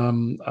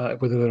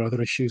 Whether there are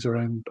other issues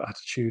around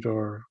attitude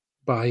or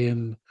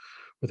buy-in,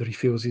 whether he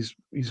feels he's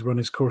run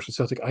his course with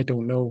Celtic, I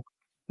don't know.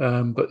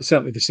 But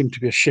certainly there seemed to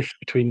be a shift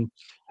between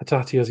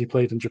Hatate as he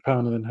played in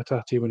Japan and then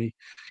Hatate when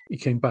he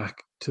came back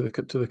to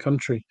the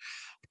country.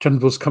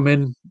 Turnbull's come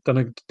in, done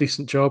a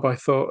decent job, I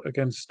thought,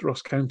 against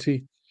Ross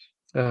County.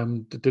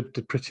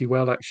 Did pretty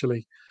well,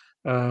 actually,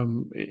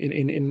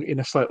 in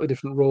a slightly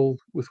different role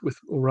with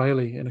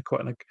O'Reilly, in a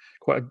quite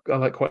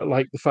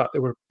like the fact they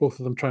were both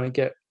of them trying to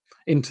get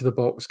into the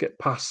box, get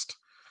past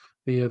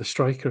the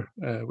striker,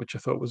 which I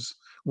thought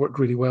worked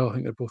really well. I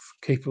think they're both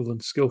capable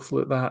and skillful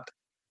at that.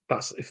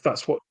 That's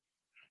what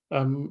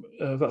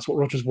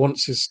Rodgers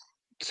wants his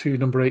two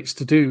number eights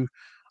to do.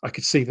 I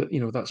could see that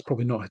that's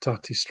probably not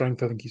Hatate's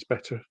strength. I think he's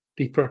better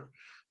deeper.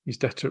 He's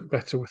better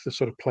with the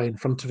sort of play in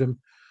front of him.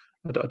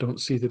 I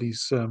don't see that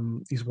he's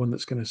one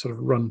that's going to sort of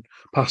run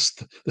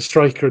past the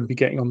striker and be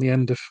getting on the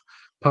end of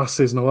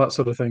passes and all that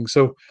sort of thing.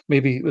 So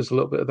maybe there's a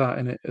little bit of that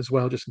in it as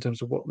well, just in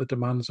terms of what the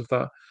demands of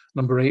that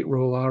number 8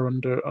 role are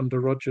under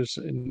Rodgers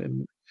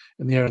in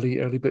the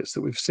early bits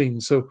that we've seen.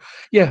 So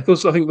yeah, I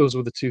think those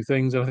were the two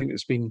things, and I think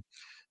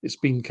it's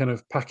been kind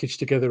of packaged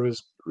together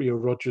as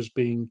Rodgers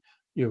being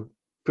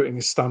putting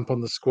his stamp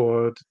on the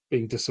squad,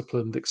 being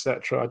disciplined,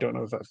 etc. I don't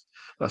know if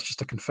that's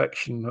just a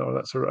confection or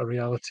that's a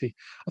reality.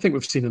 I think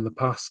we've seen in the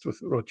past with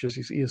Rodgers,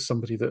 he is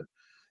somebody that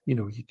you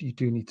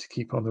do need to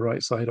keep on the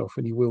right side of,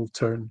 and he will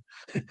turn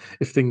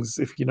if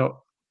you're not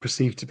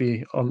perceived to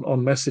be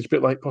on message. A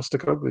bit like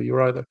Postecoglou,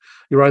 you're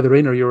either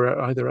in or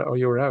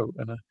you're out,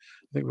 and I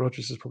think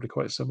Rodgers is probably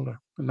quite similar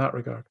in that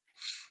regard.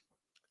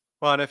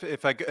 Well, and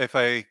if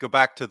I go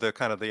back to the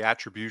kind of the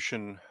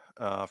attribution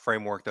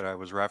framework that I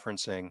was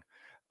referencing.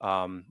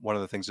 One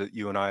of the things that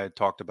you and I had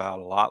talked about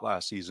a lot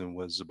last season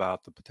was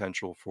about the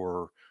potential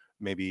for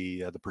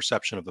maybe the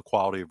perception of the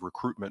quality of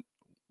recruitment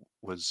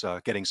was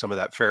getting some of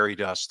that fairy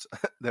dust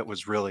that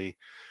was really,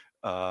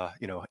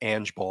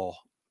 Ange ball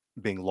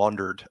being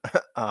laundered.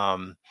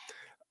 And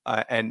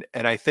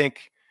I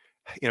think,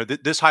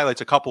 this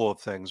highlights a couple of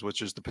things,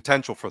 which is the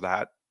potential for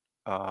that,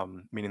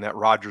 meaning that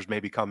Rodgers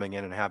may be coming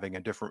in and having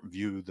a different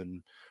view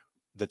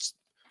that's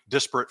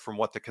disparate from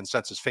what the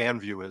consensus fan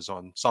view is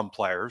on some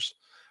players.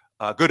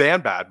 Good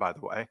and bad, by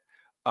the way.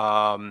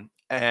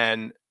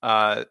 And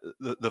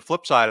the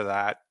flip side of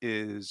that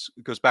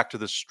goes back to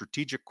the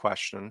strategic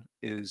question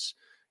is,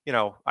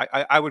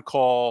 I would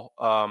call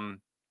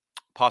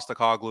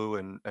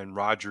Postecoglou and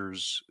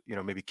Rodgers,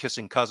 maybe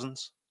kissing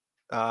cousins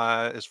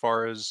as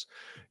far as,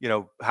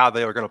 how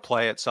they are going to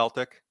play at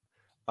Celtic.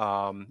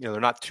 They're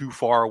not too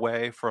far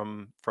away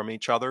from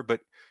each other,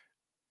 but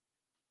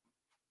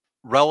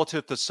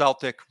relative to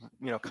Celtic,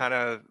 kind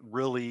of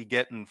really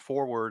getting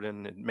forward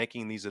and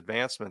making these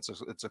advancements,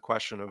 it's a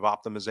question of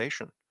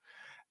optimization.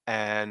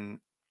 And,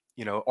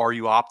 are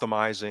you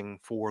optimizing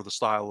for the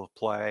style of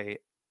play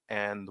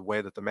and the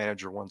way that the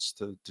manager wants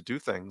to do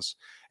things?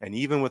 And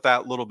even with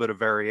that little bit of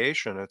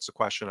variation, it's a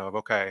question of,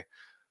 okay,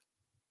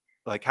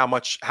 like how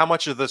much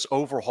of this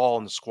overhaul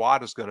in the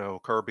squad is going to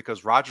occur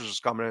because Rodgers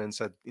is coming in and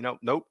said,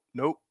 nope.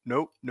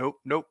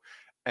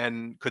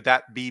 And could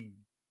that be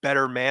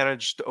better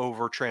managed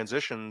over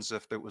transitions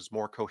if it was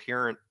more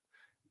coherent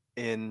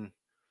in,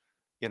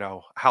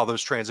 how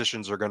those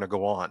transitions are going to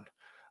go on?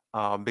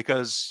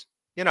 Because,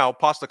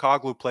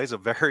 Postecoglou plays a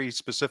very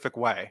specific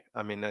way.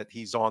 I mean, that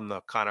he's on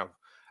the kind of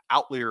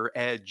outlier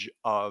edge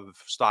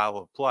of style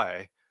of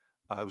play,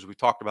 as we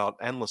talked about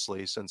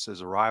endlessly since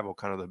his arrival,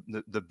 kind of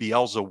the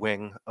Bielsa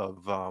wing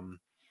of,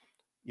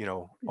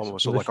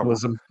 almost like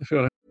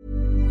a...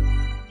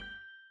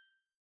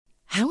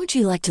 How would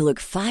you like to look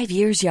 5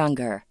 years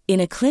younger? In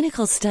a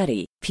clinical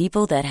study,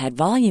 people that had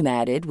volume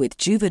added with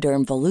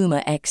Juvederm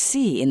Voluma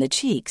XC in the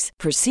cheeks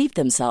perceived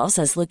themselves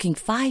as looking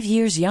 5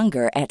 years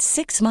younger at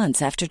 6 months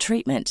after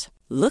treatment.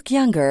 Look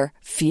younger,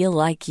 feel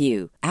like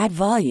you. Add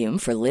volume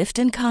for lift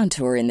and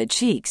contour in the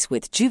cheeks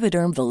with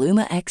Juvederm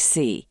Voluma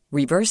XC.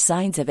 Reverse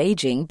signs of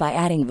aging by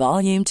adding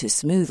volume to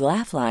smooth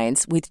laugh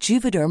lines with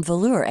Juvederm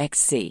Volure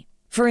XC.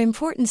 For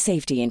important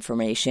safety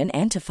information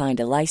and to find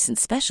a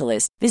licensed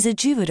specialist, visit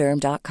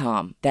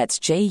Juvederm.com. That's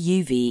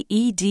JUVEDERM.com.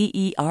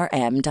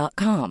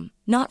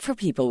 Not for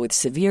people with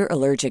severe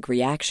allergic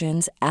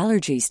reactions,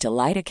 allergies to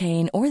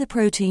lidocaine, or the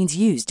proteins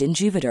used in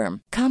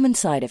Juvederm. Common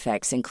side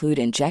effects include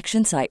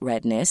injection site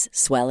redness,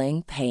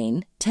 swelling,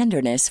 pain,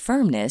 tenderness,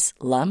 firmness,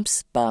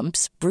 lumps,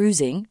 bumps,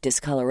 bruising,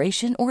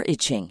 discoloration, or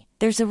itching.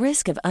 There's a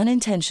risk of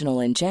unintentional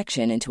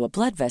injection into a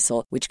blood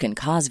vessel, which can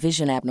cause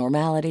vision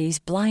abnormalities,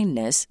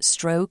 blindness,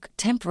 stroke,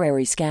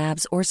 temporary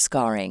scabs, or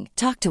scarring.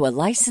 Talk to a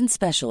licensed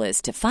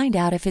specialist to find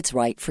out if it's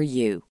right for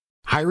you.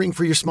 Hiring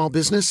for your small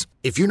business?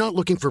 If you're not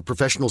looking for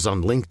professionals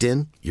on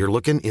LinkedIn, you're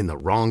looking in the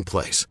wrong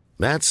place.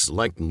 That's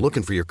like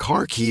looking for your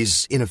car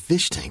keys in a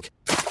fish tank.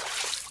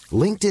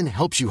 LinkedIn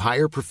helps you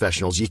hire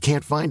professionals you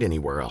can't find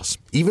anywhere else,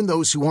 even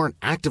those who aren't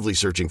actively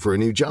searching for a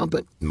new job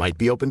but might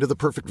be open to the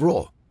perfect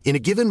role. In a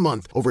given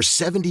month, over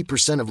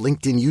 70% of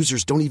LinkedIn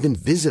users don't even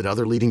visit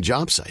other leading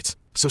job sites.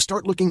 So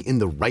start looking in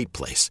the right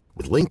place.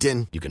 With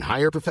LinkedIn, you can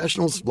hire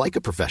professionals like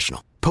a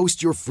professional.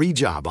 Post your free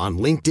job on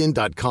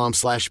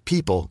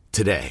linkedin.com/people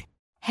today.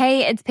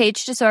 Hey, it's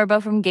Paige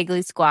DeSorbo from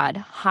Giggly Squad.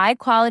 High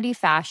quality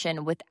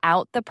fashion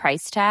without the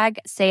price tag.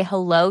 Say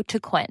hello to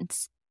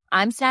Quince.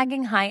 I'm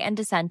snagging high-end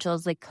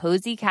essentials like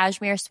cozy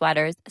cashmere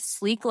sweaters,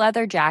 sleek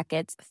leather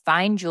jackets,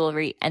 fine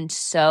jewelry, and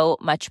so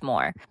much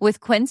more. With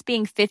Quince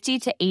being 50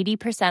 to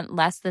 80%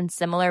 less than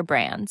similar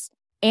brands.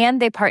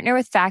 And they partner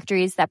with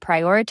factories that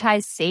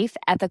prioritize safe,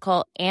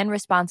 ethical, and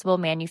responsible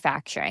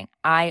manufacturing.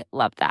 I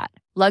love that.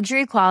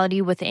 Luxury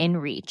quality within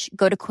reach.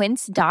 Go to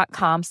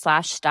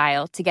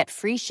quince.com/style to get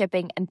free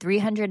shipping and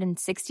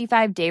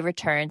 365-day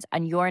returns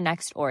on your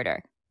next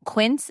order.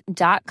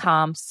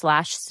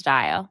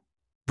 Quince.com/style.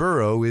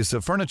 Burrow is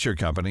a furniture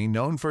company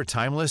known for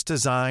timeless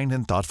design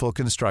and thoughtful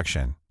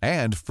construction,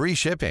 and free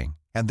shipping,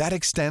 and that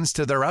extends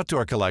to their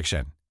outdoor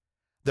collection.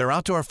 Their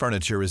outdoor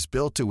furniture is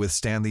built to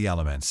withstand the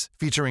elements,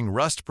 featuring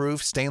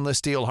rust-proof stainless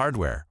steel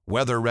hardware,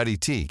 weather-ready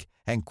teak,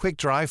 and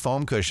quick-dry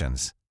foam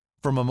cushions.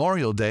 For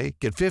Memorial Day,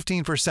 get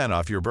 15%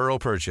 off your Burrow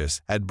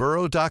purchase at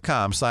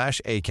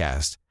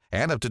burrow.com/acast,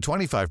 and up to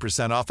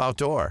 25% off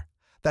outdoor.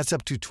 That's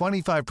up to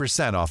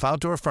 25% off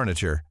outdoor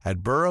furniture at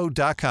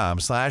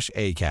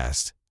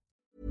burrow.com/acast.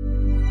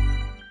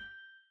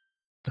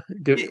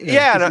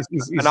 Yeah,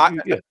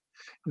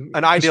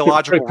 an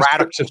ideological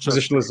radical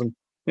positionalism.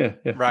 Yeah.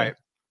 Right.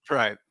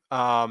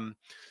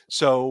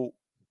 So,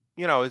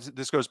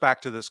 this goes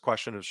back to this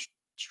question of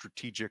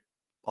strategic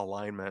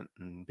alignment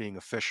and being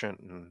efficient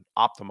and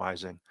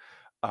optimizing.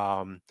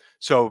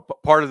 So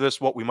part of this,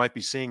 what we might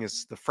be seeing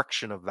is the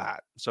friction of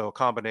that. So a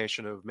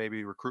combination of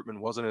maybe recruitment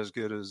wasn't as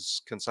good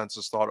as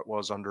consensus thought it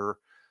was under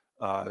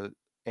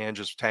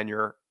Ange's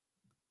tenure.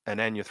 And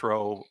then you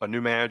throw a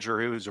new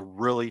manager who's a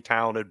really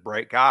talented,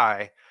 bright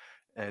guy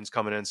and is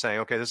coming in and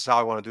saying, okay, this is how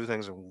I want to do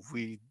things. And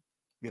we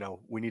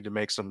need to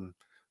make some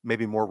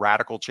maybe more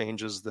radical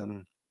changes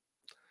than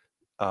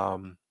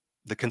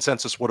the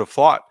consensus would have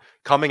thought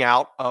coming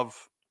out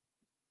of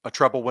a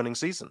treble winning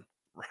season,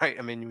 right?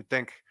 I mean, you would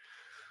think,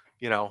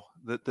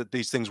 that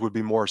these things would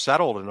be more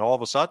settled, and all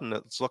of a sudden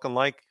it's looking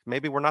like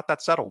maybe we're not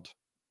that settled.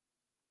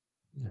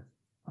 Yeah.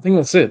 I think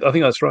that's it. I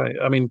think that's right.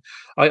 I mean,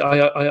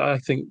 I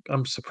think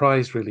I'm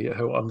surprised really at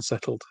how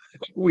unsettled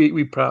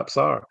we perhaps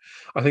are.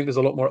 I think there's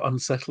a lot more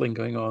unsettling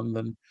going on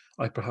than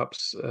I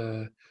perhaps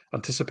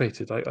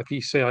anticipated. Like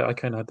you say, I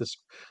kind of had this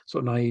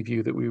sort of naive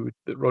view that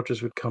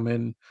Rodgers would come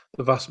in,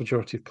 the vast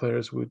majority of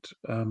players would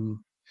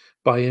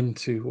buy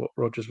into what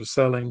Rodgers was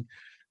selling,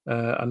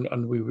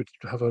 and we would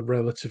have a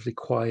relatively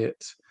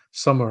quiet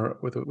summer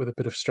with a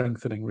bit of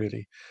strengthening,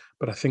 really.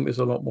 But I think there's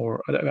a lot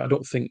more. I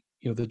don't think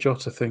the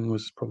Jota thing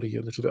was probably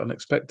a little bit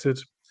unexpected.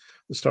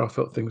 The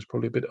Starfelt thing was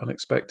probably a bit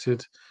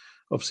unexpected.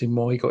 Obviously,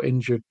 Moy got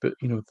injured, but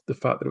the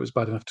fact that it was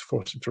bad enough to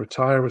force him to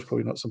retire was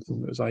probably not something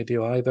that was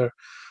ideal either.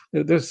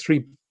 There's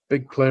three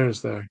big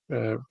players there,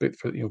 that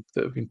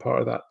have been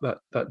part of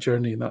that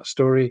journey and that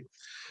story.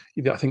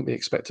 I think they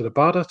expected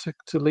Abada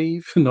to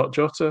leave, not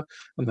Jota,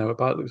 and now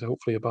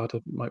hopefully Abada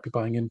might be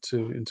buying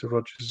into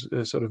Rodgers'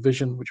 sort of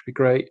vision, which would be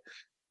great.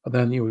 And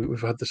then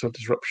we've had this sort of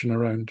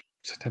disruption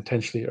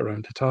potentially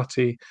around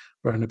Hatate,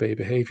 Bernabei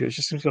behaviour. It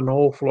just seems an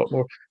awful lot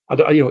more.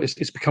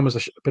 It's become as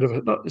a bit of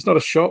it's not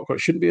a shock, or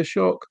it shouldn't be a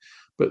shock,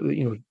 but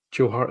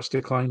Joe Hart's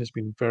decline has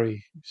been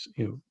very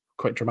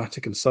quite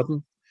dramatic and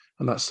sudden,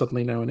 and that's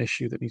suddenly now an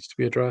issue that needs to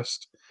be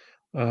addressed.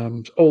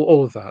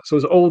 All of that. So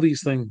there's all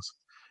these things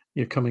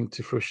coming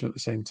to fruition at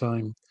the same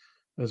time,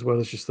 as well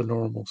as just the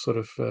normal sort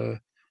of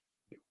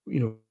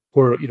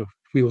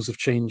wheels of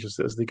change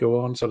as they go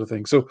on, sort of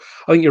thing. So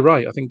I think you're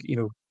right. I think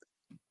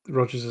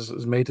Rodgers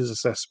has made his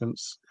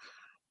assessments.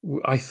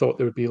 I thought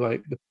there would be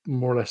like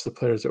more or less the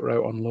players that were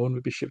out on loan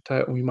would be shipped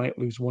out, and we might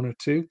lose one or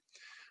two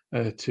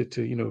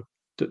to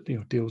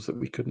deals that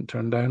we couldn't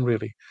turn down,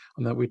 really,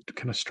 and that we'd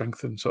kind of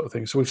strengthen, sort of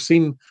thing. So we've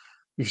seen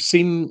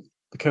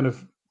the kind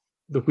of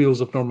the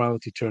wheels of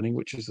normality turning,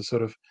 which is the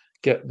sort of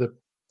get the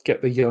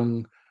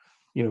young,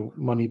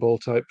 Moneyball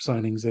type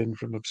signings in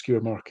from obscure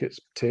markets.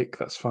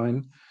 That's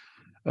fine.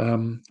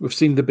 We've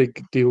seen the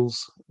big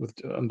deals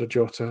under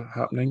Jota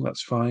happening.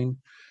 That's fine.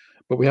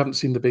 but we haven't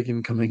seen the big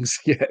incomings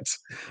yet,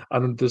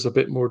 and there's a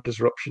bit more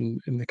disruption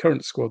in the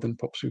current squad than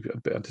perhaps we a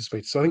bit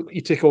anticipated. So I think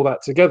you take all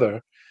that together,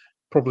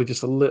 probably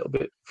just a little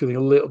bit feeling a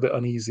little bit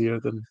uneasier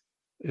than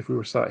if we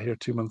were sat here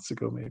 2 months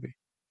ago, maybe.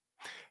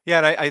 Yeah,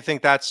 and I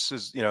think that's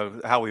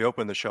how we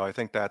opened the show. I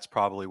think that's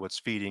probably what's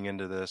feeding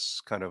into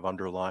this kind of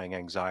underlying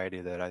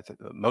anxiety that I think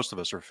most of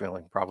us are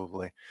feeling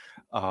probably,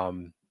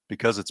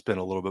 because it's been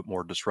a little bit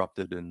more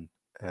disrupted and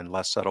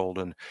less settled.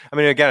 And I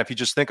mean, again, if you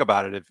just think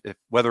about it, if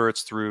whether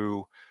it's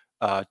through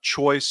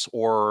choice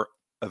or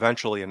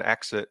eventually an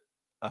exit,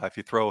 if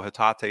you throw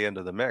Hatate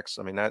into the mix,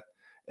 I mean that,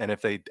 and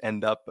if they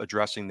end up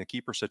addressing the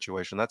keeper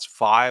situation, that's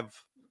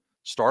 5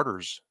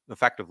 starters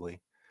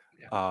effectively,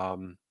 Yeah.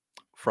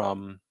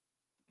 from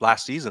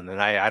last season.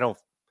 And I don't,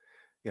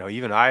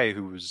 even I,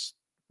 who was,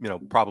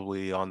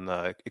 probably on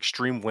the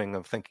extreme wing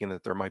of thinking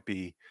that there might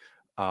be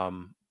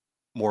um,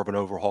 more of an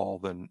overhaul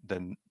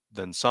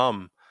than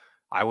some,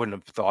 I wouldn't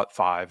have thought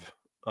 5.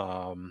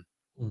 Um,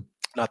 Mm,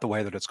 Not the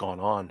way that it's gone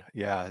on.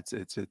 Yeah,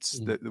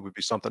 mm, that it would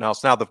be something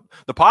else. Now, the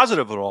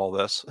positive of all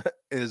this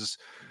is,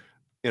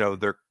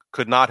 there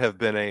could not have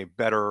been a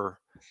better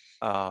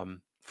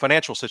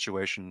financial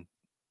situation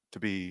to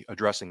be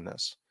addressing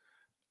this.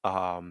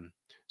 Um,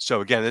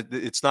 so again,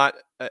 it's not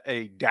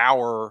a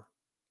dour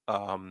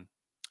um,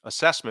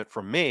 assessment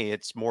from me.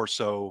 It's more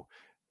so,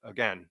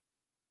 again,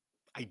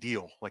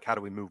 ideal. Like, how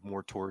do we move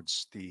more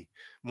towards the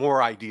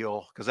more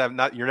ideal? Because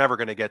you're never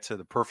going to get to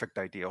the perfect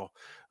ideal.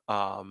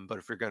 But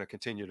if you're going to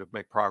continue to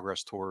make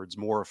progress towards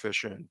more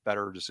efficient,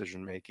 better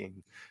decision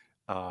making,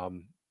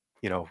 um,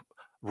 you know,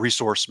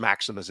 resource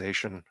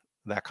maximization,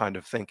 that kind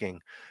of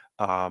thinking,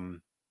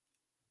 um,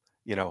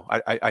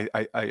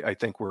 I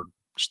think we're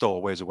still a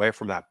ways away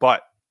from that.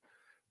 But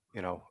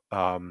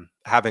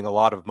having a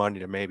lot of money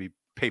to maybe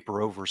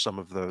paper over some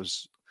of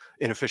those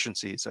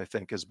inefficiencies, I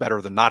think, is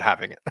better than not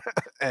having it.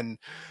 And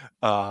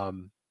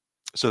um,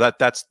 so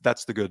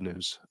that's the good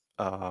news.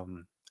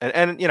 And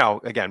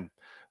again,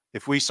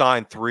 if we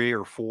sign 3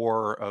 or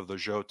 4 of the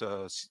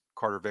Jota,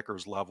 Carter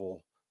Vickers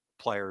level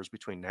players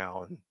between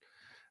now and,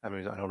 I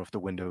mean, I don't know if the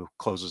window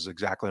closes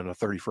exactly on the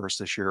 31st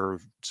this year, or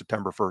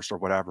September 1st or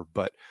whatever,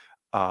 but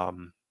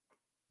um,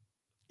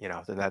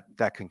 then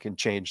that can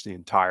change the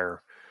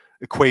entire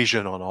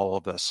equation on all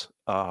of this,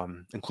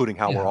 including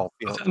how we're yeah. all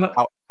I feeling. th- and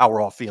I, How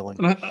we're all feeling.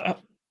 and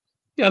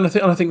yeah, and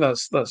I think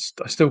that's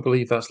I still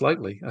believe that's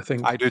likely. I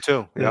think I do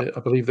too. Yep. I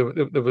believe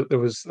there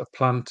was a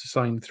plan to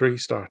sign 3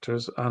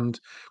 starters, and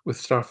with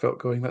Starfelt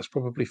going, that's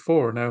probably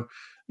 4 now.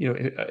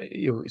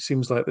 It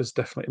seems like there's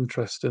definitely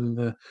interest in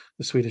the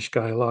Swedish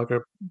guy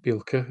Lager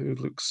Bielke, who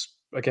looks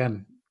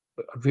again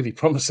a really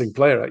promising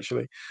player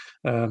actually.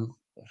 Um,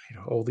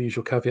 all the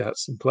usual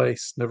caveats in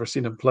place. Never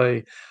seen him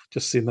play,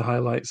 just seen the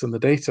highlights and the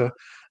data.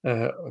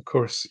 Of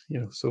course,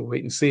 so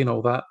wait and see and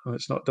all that, and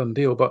it's not a done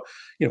deal. But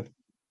you know,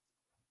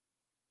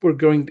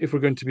 if we're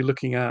going to be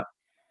looking at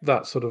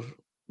that sort of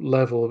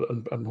level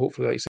and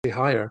hopefully, like you say,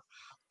 higher,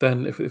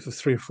 then if the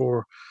 3 or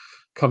 4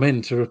 come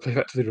in to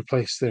effectively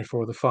replace,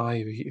 therefore, the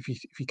 5, if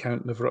you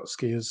count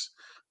Nawrocki as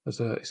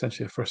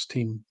essentially a first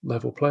team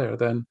level player,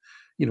 then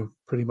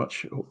pretty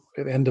much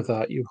at the end of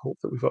that, you hope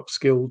that we've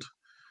upskilled,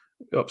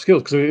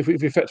 because if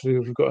effectively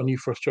we've got a new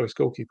first choice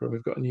goalkeeper,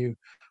 we've got a new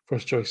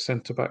first choice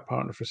centre back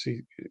partner for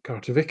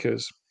Carter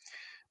Vickers,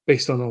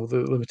 based on all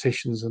the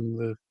limitations and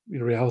the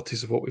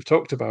realities of what we've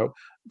talked about,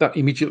 that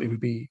immediately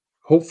would be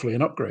hopefully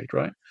an upgrade,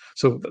 right?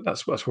 So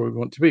that's where we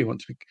want to be. We want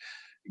to be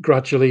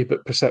gradually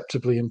but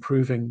perceptibly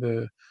improving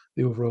the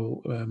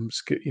overall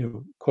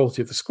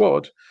quality of the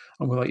squad.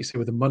 And like you say,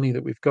 with the money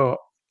that we've got,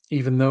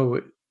 even though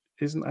it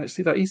isn't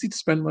actually that easy to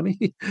spend money,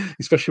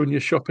 especially when you're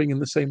shopping in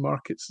the same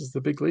markets as the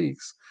big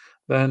leagues,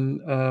 then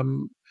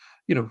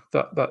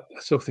that I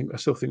still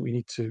think we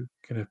need to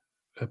kind of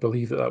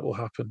believe that will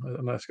happen,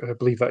 and I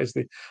believe that is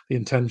the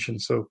intention.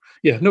 So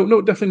yeah,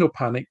 no, definitely no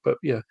panic, but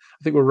yeah,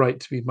 I think we're right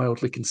to be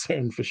mildly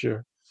concerned for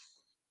sure.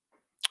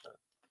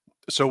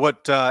 So,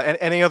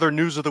 any other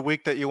news of the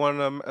week that you want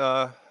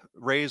to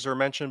raise or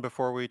mention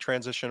before we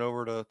transition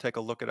over to take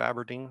a look at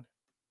Aberdeen?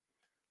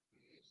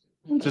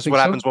 I This is think what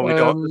so. happens when we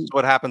don't. This is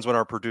what happens when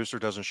our producer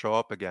doesn't show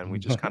up again. We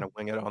just kind of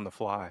wing it on the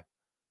fly.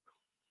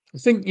 I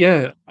think,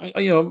 yeah,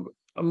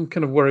 I'm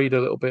kind of worried a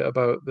little bit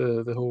about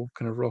the whole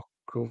kind of Rocco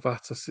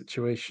Vata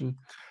situation.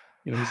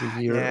 He's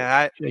a year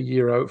Yeah, a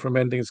year out from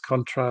ending his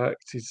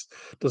contract. He's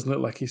doesn't look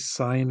like he's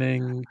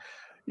signing.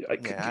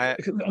 yeah,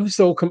 And this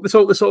all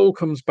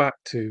comes back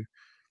to,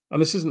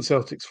 and this isn't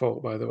Celtic's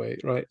fault, by the way,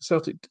 right?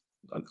 Celtic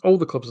and all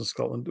the clubs in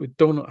Scotland, we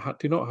do not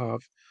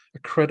have a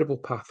credible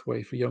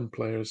pathway for young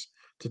players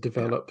to yeah.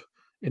 develop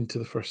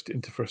into first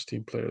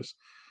team players.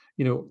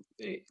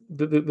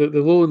 The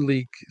Lowland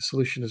League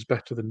solution is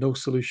better than no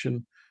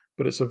solution,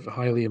 but it's a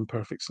highly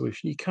imperfect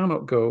solution. You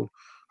cannot go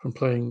from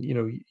playing,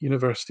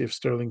 University of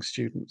Stirling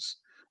students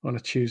on a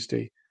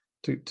Tuesday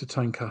to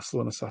Tynecastle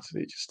on a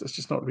Saturday. It's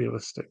just not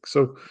realistic.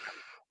 So,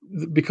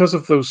 because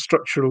of those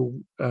structural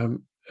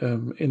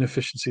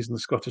inefficiencies in the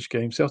Scottish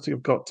game, Celtic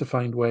have got to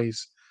find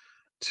ways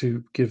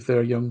to give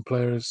their young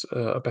players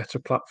a better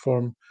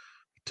platform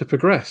to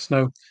progress.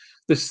 Now,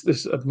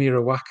 this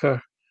Admira Wacker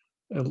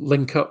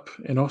link up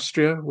in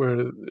Austria, where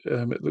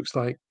it looks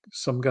like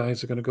some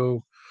guys are going to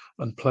go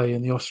and play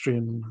in the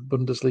Austrian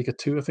Bundesliga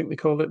 2, I think they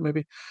call it,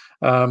 maybe.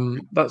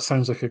 That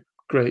sounds like a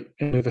great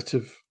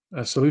innovative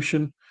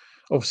solution.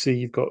 Obviously,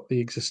 you've got the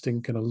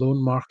existing kind of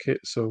loan market,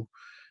 so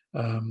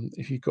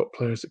if you've got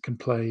players that can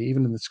play,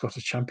 even in the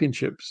Scottish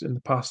Championships in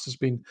the past has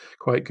been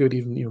quite good.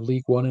 Even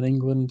League One in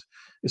England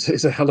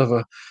is a hell of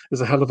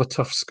a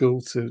tough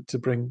school to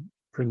bring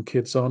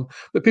kids on.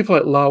 But people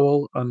like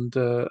Lowell and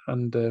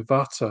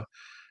Vata,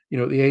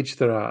 at the age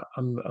they're at,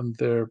 and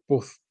they're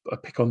both, I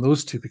pick on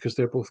those two because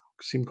they're both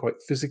seem quite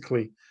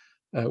physically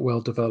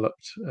well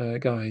developed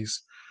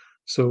guys.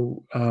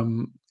 So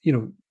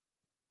you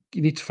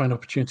need to find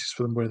opportunities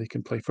for them where they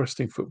can play first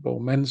team football,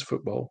 men's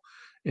football,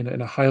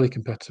 in a highly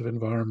competitive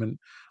environment,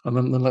 and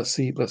then let's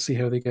see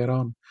how they get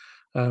on.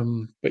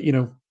 But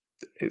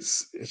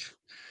it's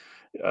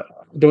I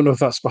don't know if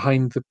that's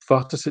behind the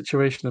Vata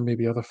situation and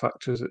maybe other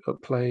factors at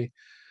play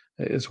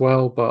as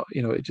well. But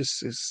it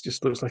just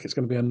looks like it's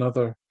going to be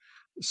another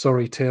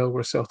sorry tale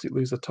where Celtic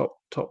lose a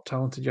top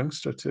talented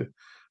youngster to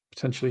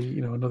potentially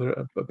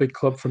another a big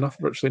club for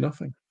virtually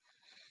nothing.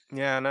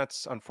 Yeah, and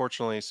that's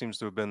unfortunately seems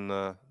to have been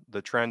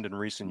the trend in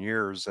recent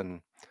years.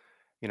 And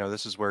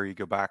this is where you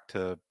go back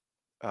to,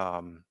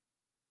 um,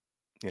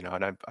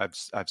 and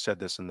I've said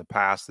this in the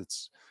past.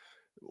 It's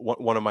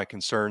one of my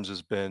concerns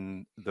has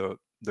been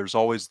there's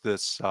always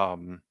this,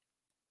 and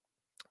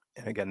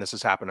again, this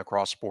has happened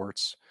across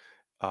sports.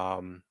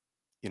 Um,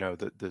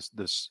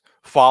 this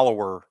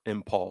follower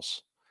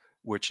impulse,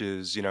 which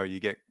is you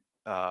get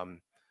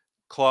um,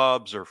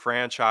 clubs or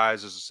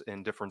franchises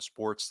in different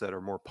sports that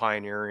are more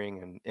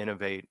pioneering and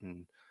innovate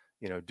and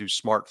do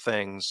smart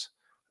things,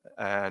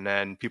 and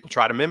then people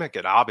try to mimic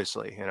it.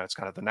 Obviously, it's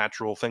kind of the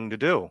natural thing to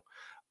do,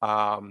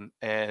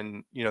 and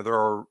there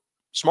are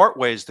smart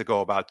ways to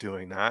go about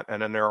doing that, and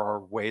then there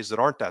are ways that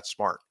aren't that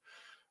smart,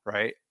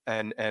 right?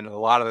 And a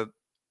lot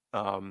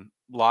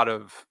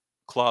of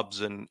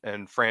clubs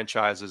and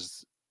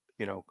franchises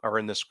are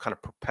in this kind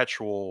of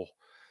perpetual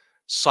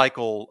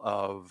cycle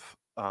of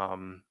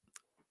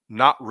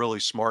not really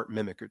smart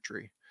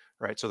mimicry,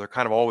 right? So they're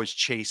kind of always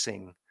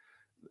chasing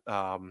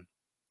um,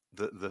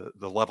 the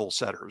level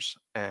setters,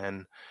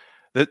 and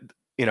that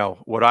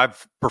what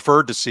I've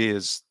preferred to see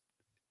is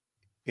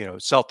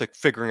Celtic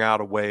figuring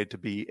out a way to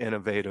be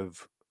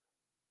innovative,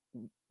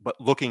 but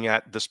looking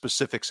at the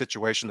specific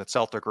situation that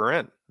Celtic are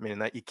in. I mean,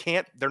 that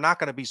they're not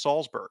going to be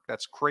Salzburg.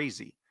 That's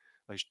crazy.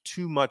 There's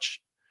too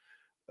much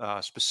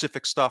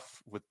specific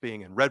stuff with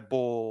being in Red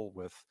Bull,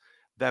 with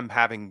them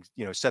having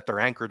set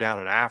their anchor down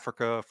in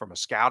Africa from a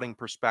scouting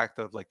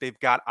perspective. Like, they've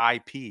got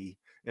IP,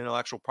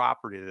 intellectual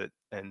property,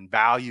 and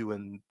value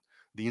in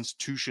the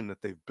institution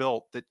that they've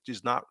built that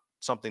is not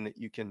something that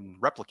you can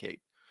replicate.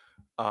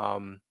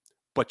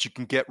 But you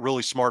can get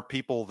really smart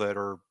people that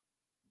are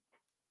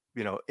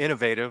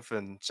innovative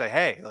and say,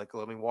 hey, like,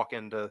 let me walk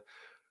into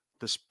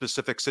the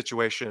specific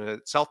situation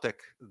at Celtic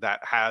that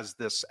has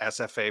this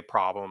SFA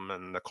problem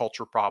and the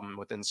culture problem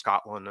within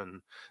Scotland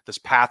and this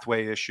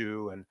pathway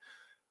issue. And,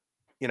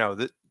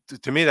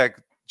 to me, that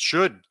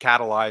should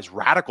catalyze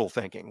radical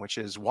thinking, which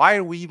is, why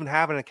do we even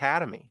have an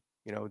academy?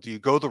 Do you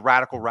go the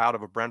radical route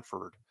of a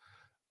Brentford,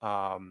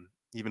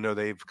 even though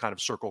they've kind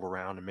of circled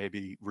around and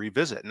maybe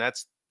revisit? And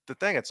that's the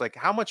thing. It's like,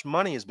 how much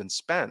money has been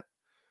spent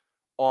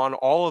on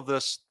all of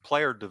this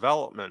player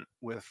development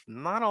with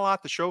not a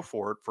lot to show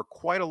for it for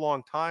quite a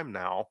long time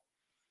now?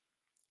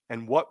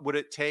 And what would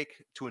it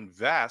take to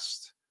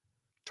invest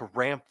to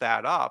ramp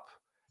that up?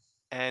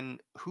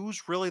 And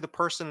who's really the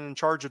person in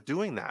charge of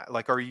doing that?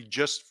 Like, are you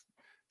just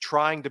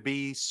trying to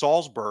be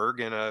Salzburg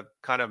in a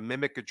kind of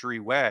mimicry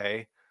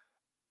way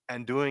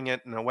and doing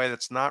it in a way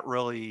that's not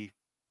really,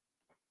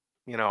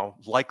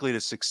 likely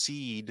to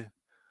succeed,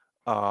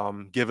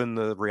 given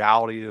the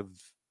reality of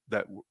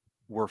that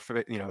we're,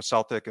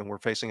 Celtic, and we're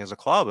facing as a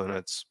club?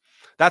 And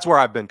that's where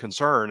I've been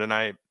concerned.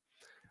 And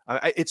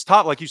it's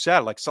tough, like you said,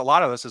 like, so a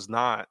lot of this is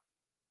not,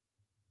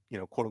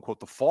 quote unquote,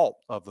 the fault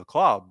of the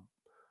club,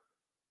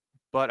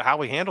 but how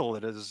we handle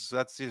it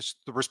that's just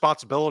the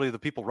responsibility of the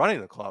people running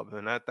the club.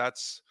 And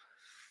that's,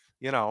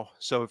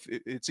 so if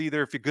it's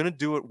either, if you're going to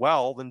do it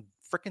well, then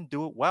freaking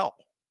do it well.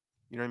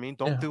 You know what I mean?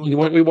 Don't do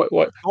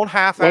it. Don't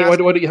half-ass.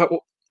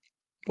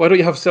 Why don't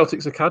you have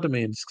Celtic's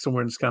Academy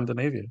somewhere in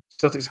Scandinavia?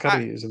 Celtic's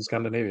Academy is in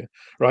Scandinavia,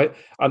 right?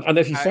 And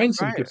if you find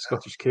some good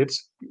Scottish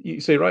kids, you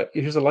say, right,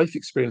 here's a life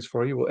experience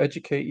for you. We'll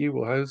educate you.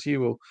 We'll house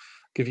you. We'll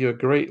give you a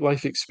great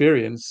life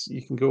experience.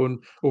 You can go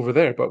over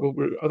there. But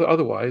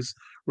otherwise,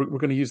 we're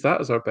going to use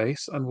that as our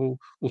base, and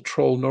we'll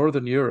troll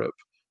Northern Europe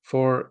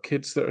for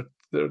kids that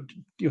are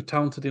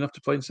talented enough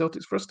to play in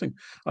Celtic's first team,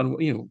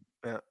 and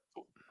Yeah.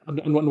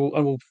 and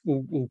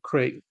we'll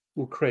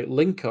create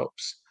link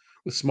ups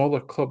with smaller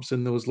clubs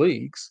in those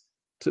leagues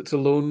to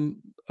loan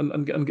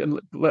and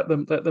let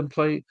them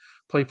play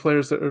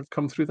players that have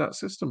come through that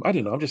system. I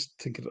don't know. I'm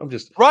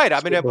just Right. I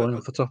mean, spitballing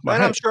off the top of my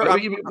and head. I'm sure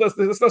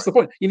That's the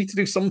point. You need to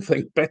do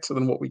something better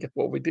than what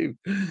we do.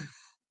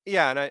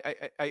 yeah. And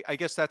I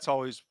guess that's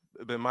always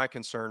been my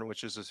concern,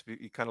 which is if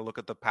you kind of look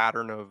at the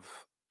pattern of,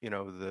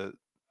 the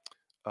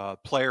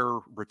player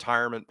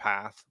retirement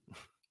path,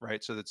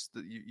 right? So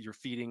you're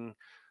feeding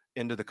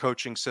into the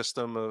coaching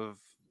system of,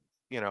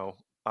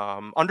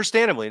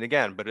 understandably, and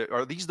again, but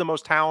are these the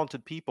most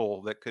talented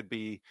people that could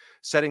be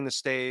setting the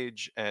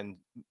stage and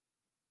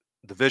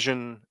the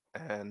vision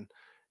and,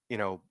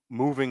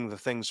 moving the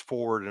things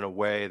forward in a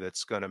way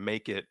that's going to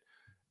make it,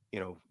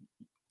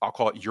 I'll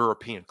call it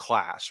European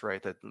class,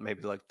 right? That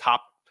maybe like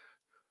top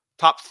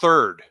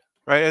third,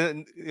 right?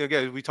 And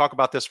again, we talk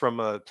about this from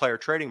a player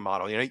trading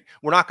model.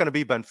 We're not going to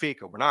be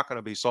Benfica, we're not going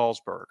to be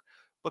Salzburg,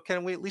 but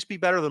can we at least be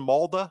better than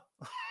Molde?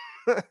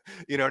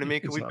 You know what I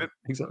mean?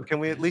 Exactly. Can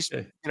we at least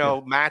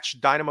Yeah.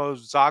 match Dynamo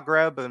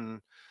Zagreb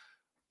and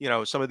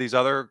some of these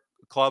other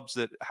clubs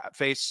that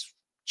face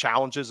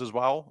challenges as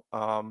well,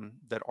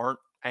 that aren't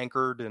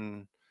anchored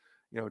in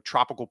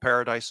tropical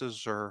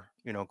paradises or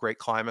great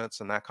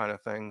climates and that kind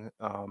of thing.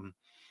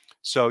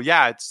 So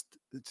yeah, it's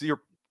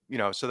your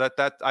so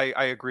that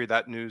I agree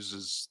that news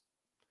is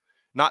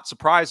not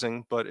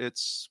surprising, but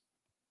it's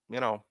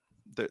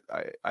that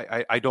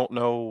I don't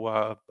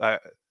know.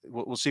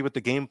 We'll see what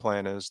the game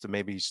plan is to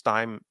maybe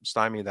stymie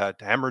that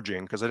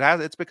hemorrhaging, because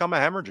it's become a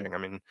hemorrhaging. I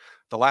mean,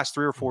 the last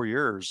 3 or 4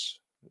 years,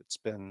 it's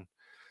been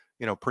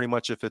pretty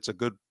much, if it's a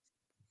good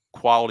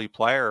quality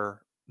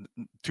player,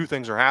 two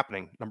things are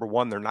happening. Number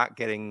one, they're not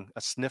getting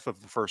a sniff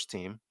of the first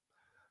team,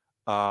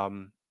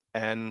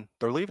 and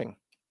they're leaving.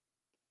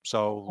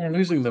 So We're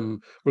losing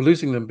them. We're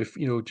losing them,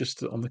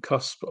 just on the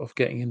cusp of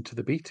getting into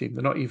the B team.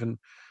 They're not even,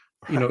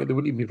 right, they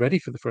wouldn't even be ready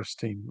for the first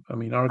team. I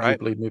mean, right,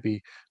 arguably,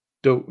 maybe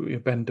Doak,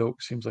 Ben Doak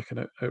seems like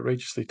an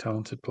outrageously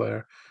talented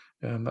player,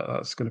 and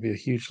that's going to be a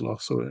huge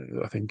loss, so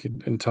I think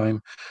in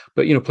time.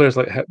 But players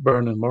like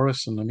Hepburn and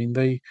Morrison, I mean,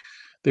 they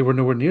were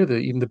nowhere near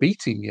even the B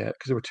team yet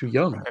because they were too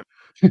young. right,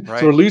 So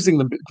right. we're losing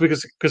them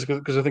because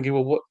they're thinking,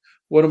 well,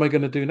 what am I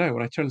going to do now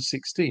when I turn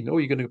 16? Oh,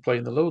 you're going to play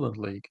in the Lowland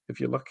League if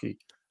you're lucky.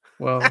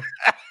 Well,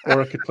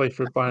 or I could play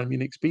for Bayern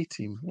Munich's B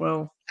team.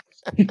 Well,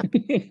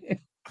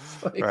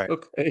 it's like, Right.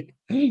 okay.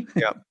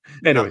 Yeah.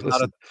 Anyway, Not a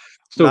listen. not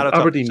So a tough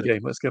Aberdeen decision.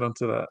 game. Let's get on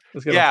to that.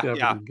 Let's get on to Yeah, the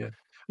yeah. Aberdeen game.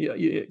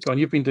 Yeah, go on.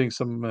 You've been doing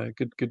some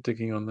good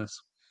digging on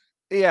this.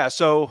 Yeah,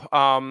 so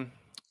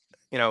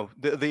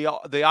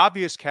the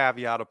obvious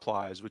caveat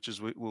applies, which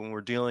is when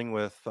we're dealing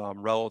with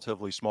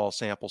relatively small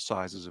sample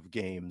sizes of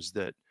games,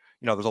 that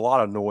there's a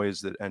lot of noise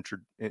that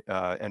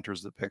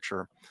enters the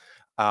picture.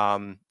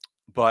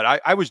 But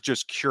I was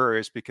just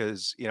curious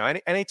because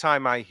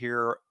anytime I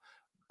hear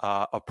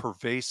a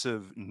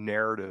pervasive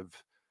narrative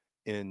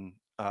in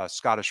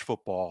Scottish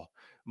football,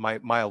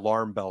 my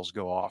alarm bells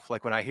go off.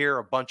 Like when I hear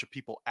a bunch of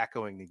people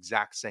echoing the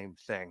exact same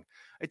thing,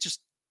 it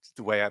just,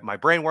 the way my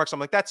brain works. I'm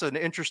like, that's an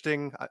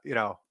interesting,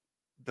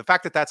 the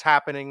fact that that's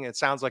happening. It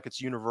sounds like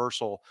it's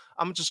universal.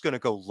 I'm just going to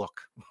go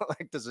look.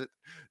 Like,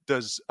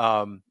 does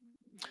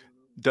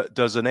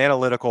an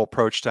analytical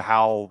approach to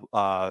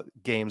how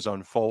games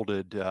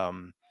unfolded,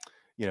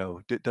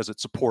 does it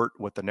support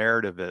what the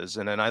narrative is?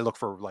 And then I look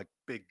for like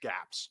big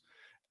gaps.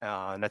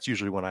 And that's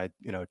usually when I,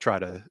 try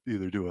to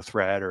either do a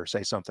thread or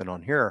say something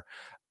on here.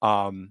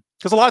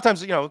 Because a lot of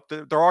times,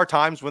 there are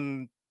times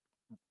when,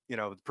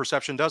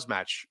 perception does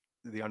match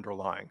the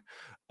underlying.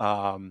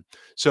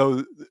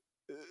 So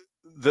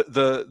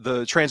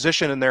the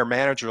transition in their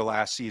manager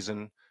last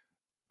season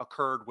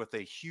occurred with a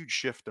huge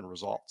shift in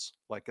results.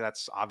 Like,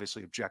 that's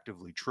obviously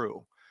objectively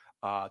true,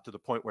 to the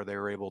point where they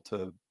were able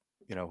to,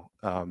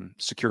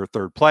 secure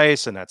third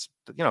place, and that's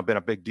been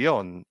a big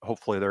deal. And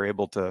hopefully they're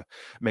able to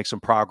make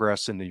some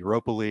progress in the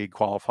Europa League,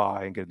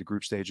 qualify and get the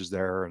group stages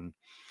there,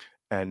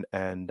 and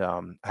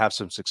have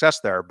some success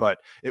there. But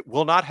it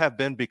will not have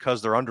been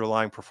because their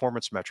underlying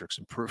performance metrics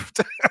improved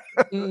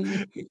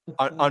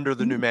under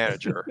the new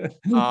manager.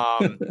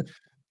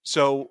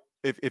 So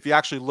if you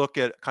actually look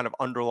at kind of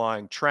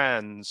underlying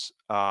trends,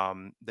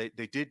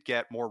 they did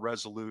get more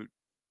resolute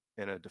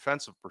in a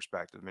defensive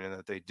perspective, meaning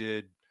that they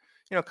did,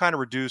 kind of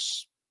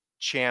reduce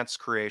chance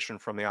creation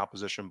from the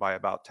opposition by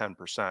about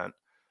 10%.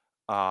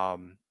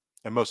 And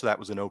most of that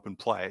was in open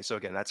play. So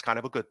again, that's kind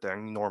of a good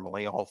thing,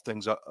 normally, all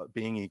things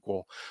being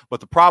equal. But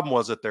the problem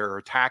was that their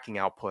attacking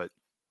output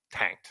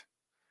tanked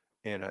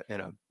in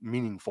a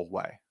meaningful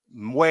way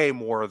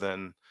more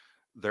than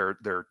their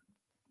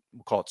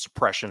we'll call it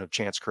suppression of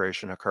chance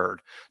creation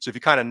occurred. So if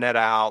you kind of net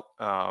out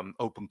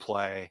open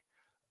play,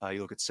 you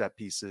look at set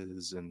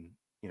pieces and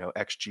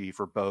XG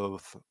for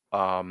both,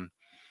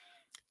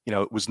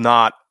 it was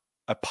not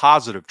a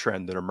positive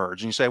trend that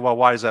emerged. And you say, well,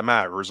 why does that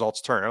matter?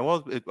 Results turn.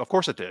 Well, of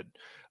course it did.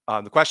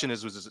 The question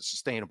is it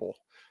sustainable,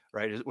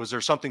 right? Was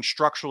there something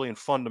structurally and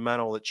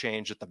fundamental that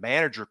changed that the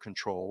manager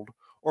controlled,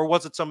 or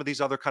was it some of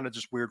these other kind of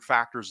just weird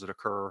factors that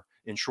occur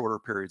in shorter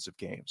periods of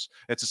games?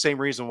 It's the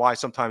same reason why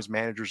sometimes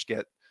managers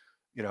get,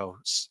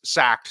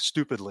 sacked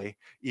stupidly,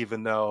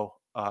 even though,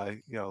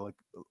 I would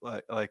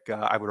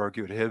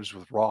argue at Hibs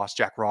with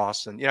Jack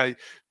Ross, and,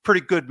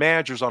 pretty good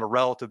managers on a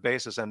relative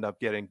basis end up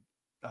getting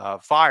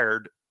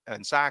fired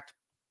and sacked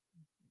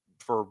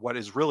for what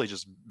is really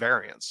just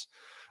variance.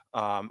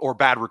 or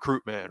bad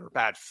recruitment or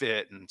bad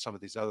fit and some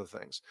of these other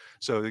things.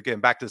 So again,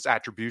 back to this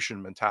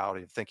attribution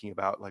mentality of thinking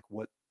about like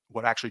what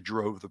actually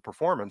drove the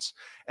performance.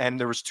 And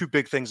there was two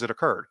big things that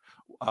occurred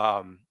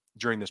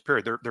during this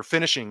period. Their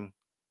finishing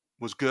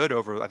was good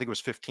over, I think it was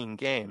 15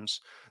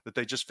 games, that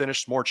they just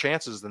finished more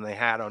chances than they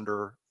had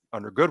under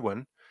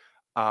Goodwin.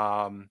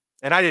 And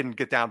I didn't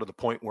get down to the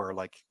point where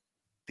like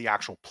the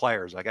actual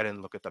players, like I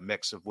didn't look at the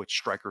mix of which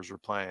strikers were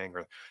playing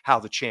or how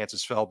the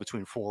chances fell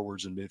between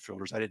forwards and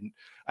midfielders. I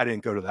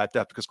didn't go to that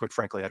depth because quite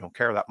frankly, I don't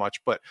care that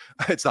much, but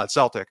it's not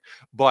Celtic.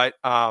 But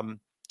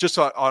just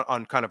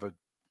on kind of a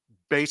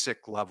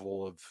basic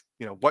level of,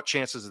 what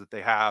chances that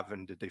they have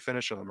and did they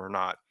finish them or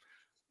not,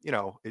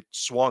 it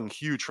swung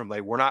huge from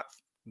they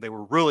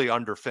were really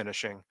under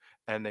finishing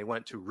and they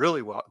went to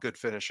really good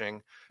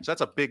finishing. So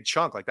that's a big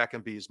chunk. Like that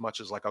can be as much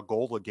as like a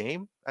goal a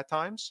game at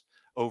times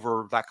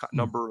over that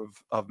number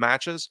of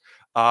matches.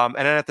 And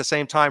then at the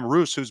same time,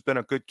 Roos, who's been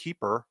a good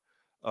keeper,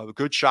 a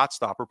good shot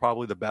stopper,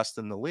 probably the best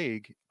in the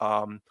league,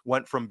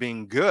 went from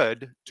being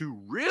good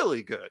to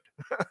really good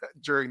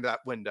during that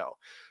window.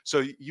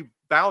 So you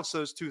balance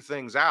those two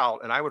things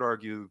out. And I would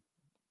argue,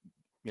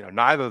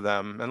 neither of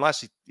them,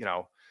 unless,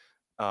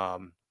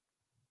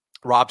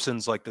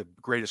 Robson's like the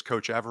greatest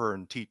coach ever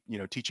and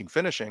teaching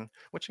finishing,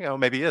 which,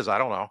 maybe he is, I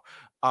don't know.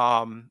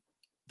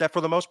 That for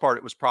the most part,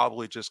 it was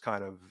probably just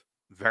kind of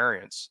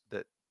variance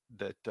that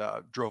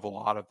drove a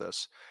lot of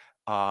this.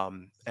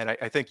 And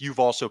I think you've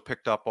also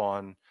picked up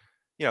on,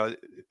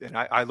 and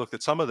I looked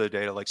at some of the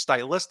data, like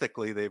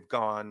stylistically, they've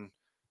gone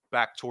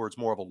back towards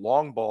more of a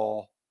long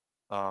ball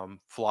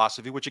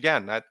philosophy, which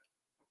again,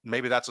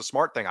 maybe that's a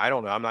smart thing. I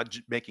don't know. I'm not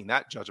making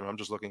that judgment. I'm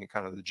just looking at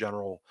kind of the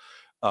general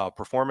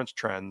performance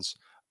trends.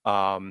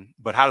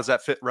 But how does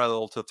that fit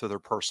relative to their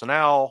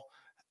personnel?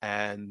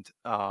 And,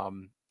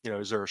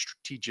 is there a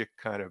strategic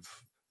kind of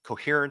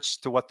coherence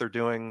to what they're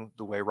doing,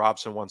 the way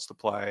Robson wants to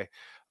play?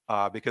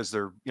 Because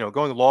they're,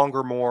 going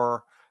longer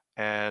more.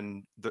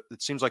 And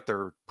it seems like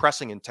their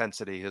pressing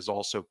intensity has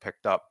also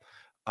picked up,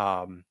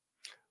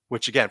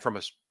 which again,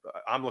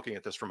 I'm looking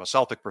at this from a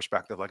Celtic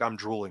perspective, like I'm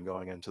drooling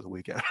going into the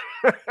weekend.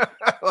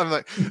 I'm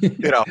like,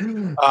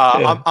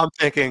 I'm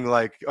thinking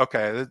like,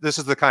 okay, this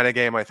is the kind of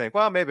game I think,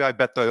 well, maybe I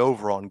bet the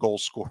over on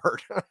goals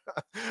scored,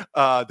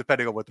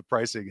 depending on what the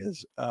pricing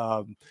is.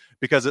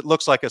 Because it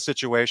looks like a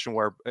situation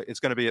where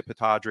it's going to be at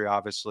Pittodrie,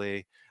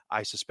 obviously.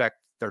 I suspect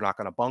they're not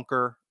going to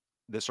bunker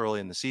this early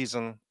in the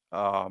season.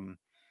 And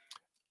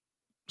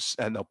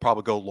they'll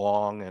probably go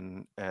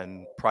long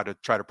and try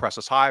to press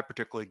us high,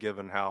 particularly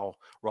given how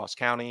Ross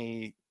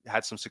County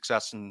had some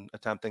success in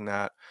attempting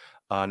that.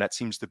 And that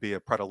seems to be a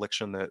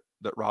predilection that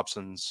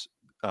Robson's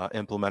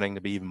implementing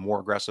to be even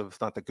more aggressive.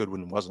 Not that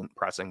Goodwin wasn't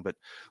pressing, but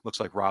looks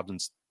like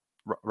Robson's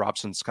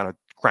kind of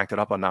cranked it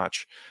up a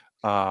notch.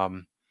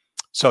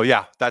 So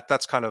yeah,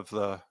 that's kind of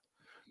the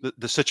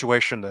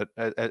situation that,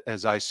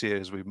 as I see it,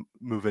 as we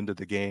move into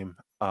the game,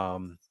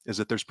 is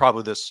that there's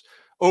probably this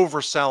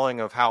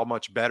overselling of how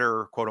much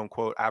better, quote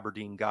unquote,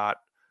 Aberdeen got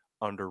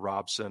under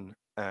Robson,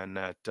 and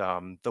that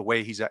the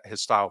way his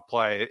style of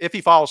play, if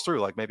he follows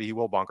through, like maybe he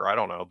will bunker, I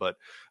don't know, but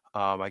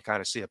I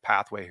kind of see a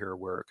pathway here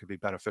where it could be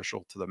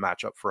beneficial to the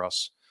matchup for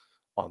us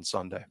on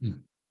Sunday.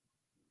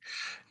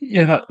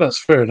 Yeah,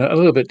 that's fair. And a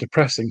little bit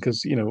depressing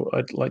because,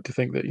 I'd like to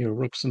think that,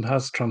 Robson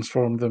has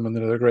transformed them and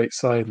they're a great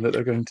side and that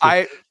they're going to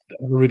have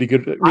a really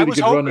good run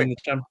in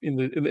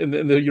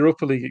the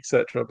Europa League,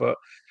 etc. But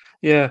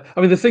yeah,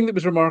 I mean, the thing that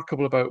was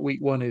remarkable about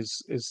week one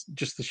is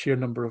just the sheer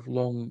number of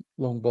long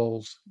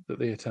balls that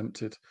they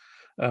attempted.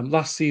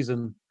 Last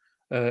season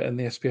in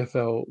the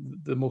SPFL,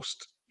 the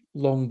most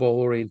long ball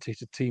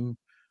orientated team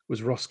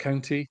was Ross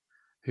County,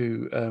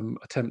 who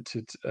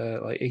attempted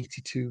like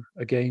 82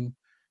 a game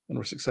and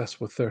were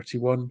successful with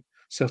 31.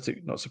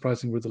 Celtic, not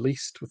surprisingly, were the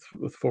least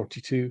with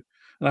 42,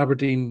 and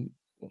Aberdeen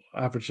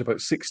averaged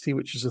about 60,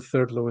 which is the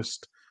third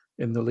lowest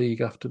in the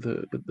league after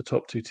the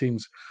top two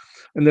teams.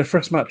 In their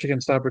first match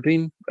against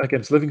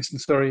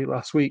Livingston,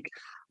 last week,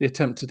 they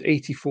attempted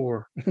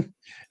 84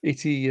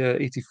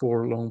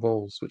 long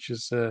balls, which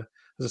is, as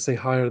I say,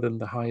 higher than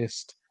the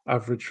highest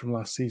average from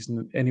last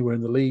season anywhere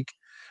in the league.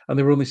 And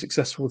they were only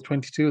successful with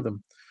 22 of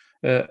them.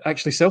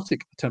 Actually,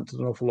 Celtic attempted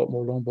an awful lot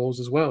more long balls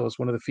as well, as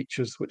one of the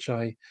features which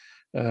I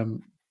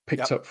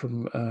picked up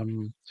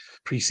from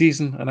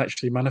pre-season and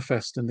actually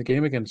manifest in the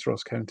game against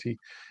Ross County,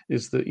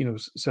 is that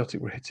Celtic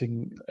were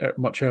hitting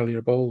much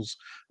earlier balls,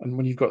 and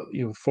when you've got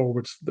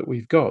forwards that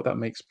we've got, that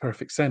makes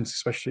perfect sense,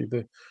 especially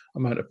the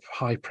amount of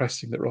high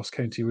pressing that Ross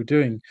County were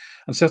doing.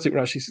 And Celtic were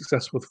actually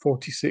successful with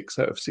 46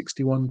 out of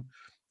 61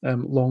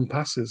 long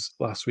passes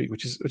last week,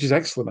 which is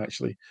excellent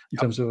actually in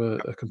terms of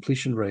a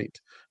completion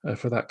rate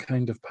for that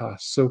kind of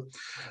pass. So,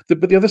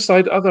 but the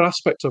other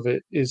aspect of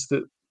it is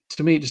that,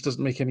 to me, it just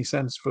doesn't make any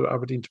sense for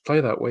Aberdeen to play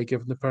that way,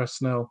 given the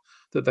personnel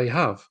that they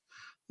have.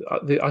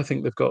 I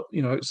think they've got,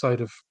 outside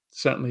of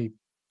certainly,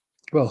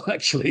 well,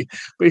 actually,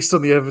 based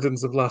on the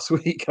evidence of last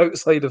week,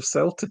 outside of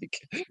Celtic,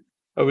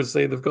 I would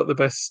say they've got the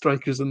best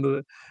strikers in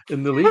the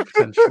league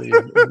potentially,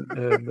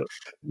 and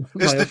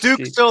Is the Duke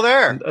Majowski still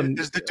there? and and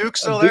Is the Duke and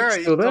still there? Duke's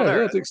He's still still there. there,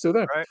 Yeah, isn't Duke's still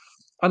there. he? Right.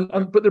 Yep.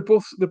 And but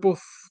they're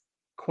both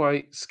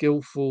quite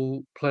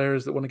skillful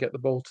players that want to get the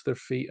ball to their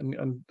feet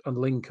and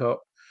link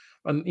up.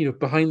 And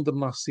behind them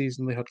last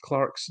season they had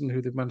Clarkson,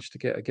 who they've managed to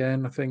get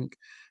again, I think,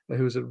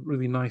 who was a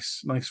really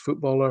nice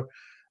footballer.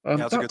 Yeah,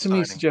 that's a That good to me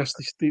signing.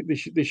 suggests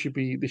they should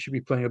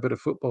be playing a bit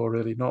of football,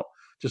 really, not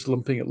just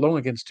lumping it long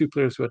against two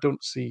players who I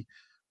don't see,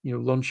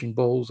 launching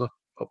balls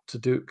up to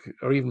Duke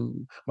or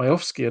even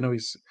Majowski. I know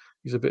he's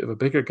a bit of a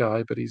bigger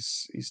guy, but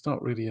he's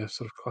not really a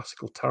sort of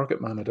classical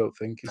target man. I don't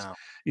think No.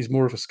 he's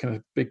more of a kind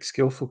of big,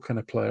 skillful kind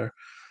of player.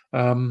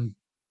 Um,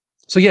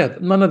 so yeah,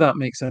 none of that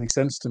makes any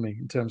sense to me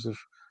in terms of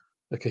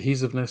the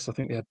cohesiveness. I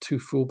think they had two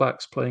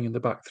fullbacks playing in the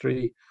back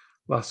three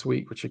last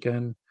week, which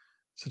again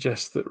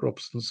suggests that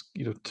Robson's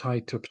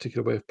tied to a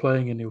particular way of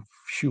playing, and he'll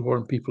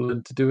shoehorn people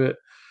in to do it.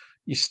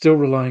 You're still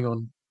relying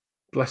on,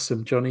 bless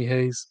him, Johnny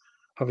Hayes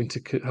having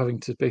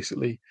to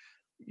basically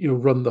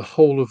run the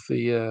whole of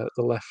the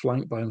left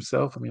flank by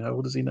himself. I mean, how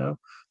old is he now?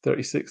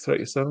 36,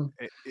 37?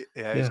 Yeah, he's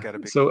Yeah. got to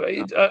be. So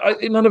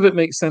none of it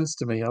makes sense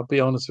to me. I'll be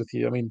honest with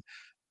you. I mean,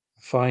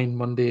 fine,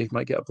 Monday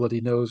might get a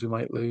bloody nose, we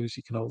might lose.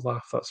 You can all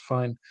laugh. That's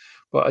fine,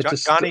 but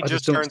Johnny I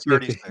just just don't turned see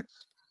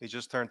 36. He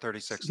just turned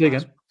 36 say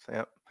last again. month.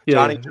 Yep. Yeah,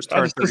 Johnny yeah. just I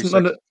turned just doesn't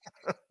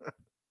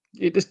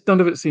 36.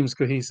 none of it seems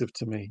cohesive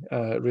to me,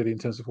 really, in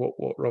terms of what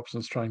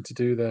Robson's trying to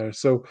do there.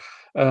 So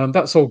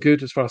that's all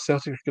good as far as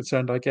Celtic are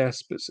concerned, I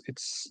guess. But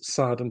it's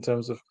sad in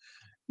terms of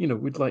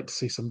we'd like to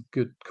see some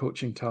good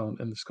coaching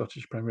talent in the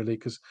Scottish Premier League,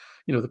 because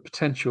the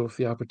potential of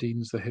the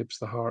Aberdeens, the Hibs,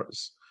 the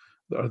Hearts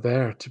that are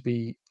there to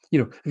be,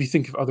 if you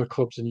think of other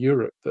clubs in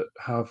Europe that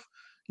have,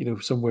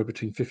 somewhere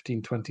between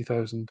 15,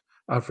 20,000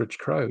 average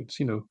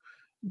crowds,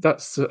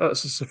 that's a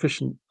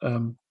sufficient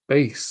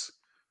base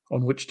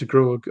on which to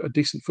grow a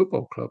decent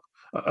football club.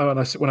 When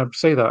I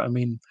say that, I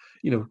mean,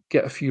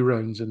 get a few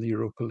rounds in the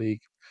Europa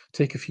League,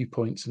 take a few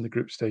points in the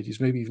group stages,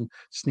 maybe even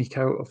sneak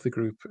out of the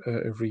group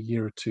every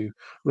year or two,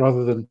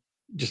 rather than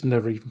just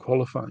never even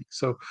qualifying.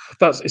 So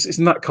it's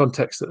in that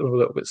context that I'm a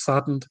little bit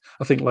saddened.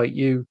 I think, like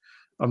you,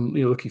 I'm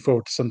looking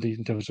forward to Sunday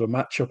in terms of a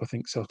matchup. I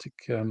think Celtic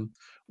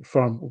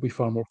will be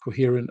far more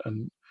coherent,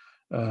 and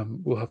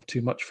will have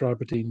too much for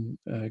Aberdeen,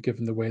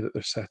 given the way that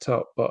they're set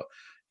up. But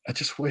I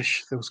just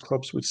wish those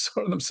clubs would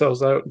sort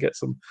themselves out and get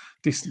some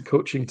decent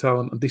coaching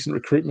talent and decent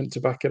recruitment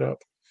to back it up.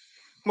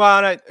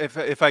 Well, and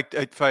if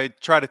I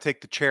try to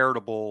take the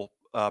charitable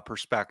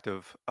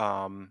perspective,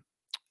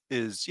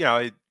 is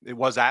I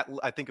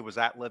think it was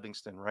at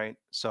Livingston, right?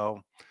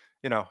 So,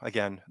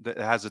 again, it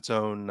has its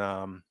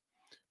own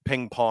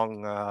ping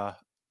pong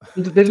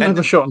They didn't have a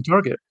tendency. shot on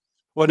target.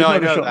 Well, They no,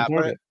 didn't I have a know shot on that,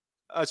 but target.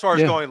 as far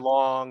as Yeah, going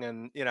long,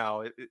 and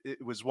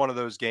it was one of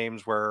those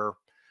games where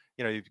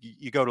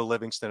you go to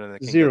Livingston and it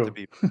can get to zero.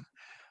 be The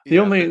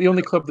yeah, only but the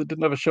only club that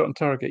didn't have a shot on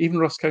target, even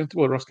Ross County.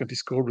 Well, Ross County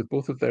scored with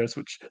both of theirs,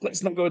 which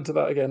let's not go into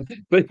that again.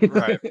 But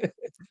right.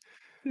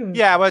 yeah,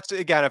 Yeah, but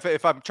again,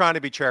 if I'm trying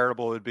to be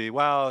charitable, it would be,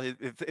 well,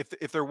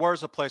 if there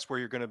was a place where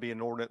you're going to be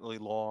inordinately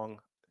long,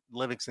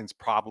 Livingston's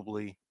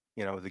probably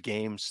the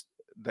games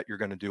that you're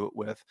going to do it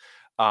with.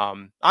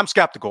 I'm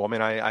skeptical. I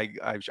mean,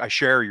 I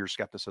share your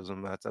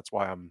skepticism. That's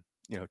why I'm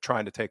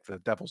trying to take the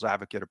devil's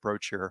advocate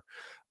approach here.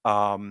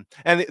 And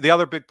the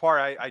other big part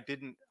I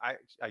didn't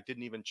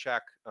even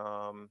check,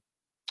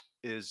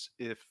 is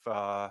if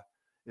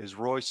is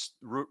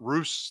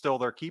Roos still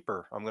their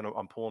keeper.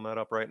 I'm pulling that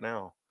up right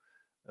now.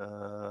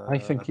 I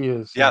think he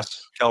is. Yes,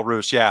 Yes. Kel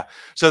Roos. Yeah.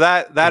 So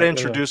that Yeah, yeah, yeah.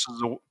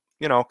 introduces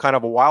kind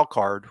of a wild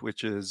card,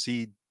 which is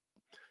he,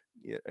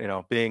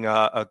 being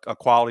a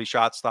quality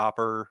shot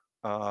stopper.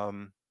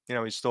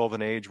 He's still of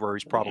an age where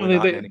he's You know, probably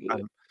not in any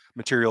kind of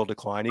material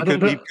decline. He I don't,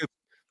 could.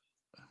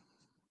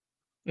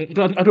 He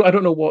don't could. I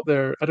don't know what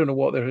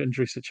their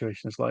injury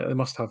situation is like. They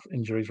must have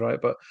injuries, right?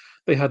 But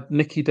they had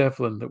Nicky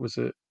Devlin, that was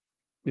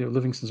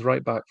Livingston's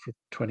right back for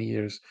 20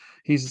 years.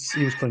 He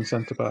was playing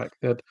centre back.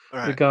 They had the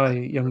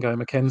Right. young guy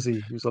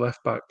Mackenzie, who's a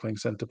left back, playing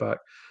centre back.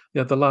 They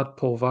had the lad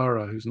Paul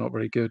Vara, who's not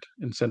very good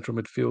in central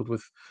midfield,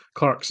 with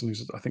Clarkson,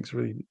 who's I think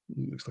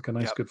looks like a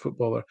nice, Yep. good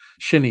footballer.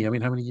 Shinnie, I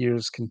mean, how many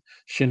years can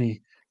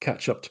Shinnie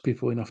catch up to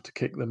people enough to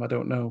kick them? I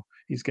don't know.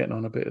 He's getting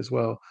on a bit as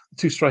well. The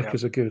two Yep.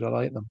 strikers are good. I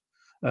like them.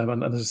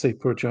 And as I say,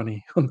 poor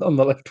Johnny on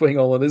the left wing,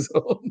 all on his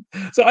own.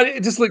 So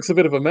it just looks a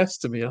bit of a mess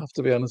to me. I have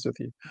to be honest with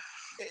you.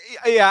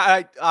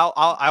 Yeah,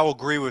 I'll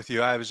agree with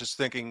you. I was just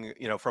thinking,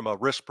 from a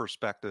risk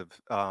perspective,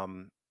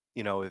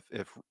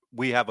 if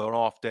we have an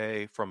off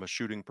day from a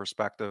shooting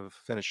perspective,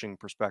 finishing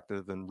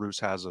perspective, and Roos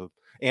has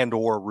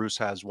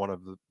one of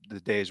the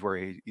days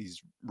where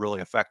he's really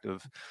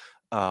effective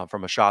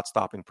from a shot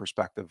stopping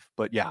perspective.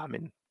 But yeah, I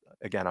mean,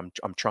 again, I'm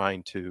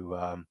trying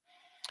to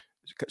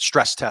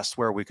stress test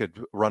where we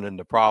could run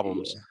into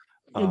problems.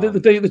 Yeah,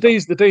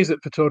 the days at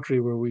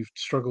Pataudry where we've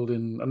struggled I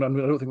mean,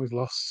 I don't think we've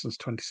lost since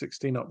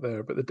 2016 up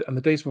there, but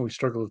the days when we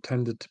struggle have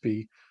tended to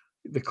be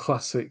the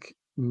classic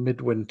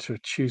midwinter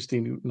Tuesday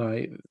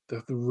night.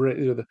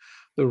 The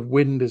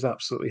wind is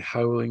absolutely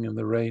howling and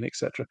the rain,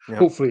 etc. Yeah,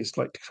 Hopefully, it's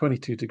like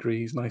 22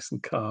 degrees, nice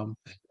and calm.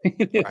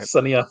 right.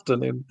 Sunny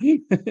afternoon.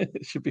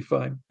 It should be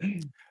fine.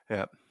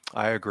 Yeah,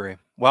 I agree.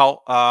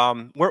 Well,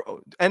 we're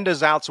end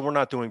is out, so we're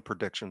not doing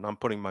prediction. I'm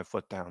putting my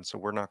foot down, so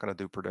we're not going to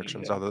do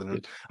predictions. Yeah, Other than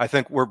good. I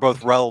think we're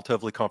both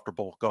relatively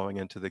comfortable going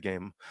into the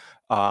game,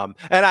 and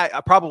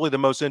I probably the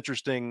most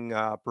interesting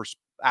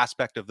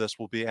aspect of this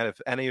will be, and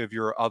if any of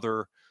your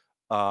other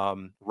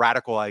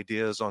radical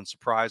ideas on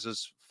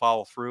surprises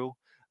follow through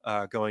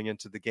going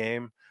into the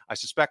game. I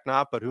suspect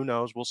not, but who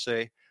knows? We'll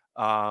see.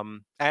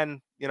 And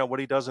what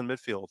he does in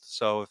midfield.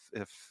 So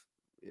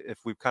if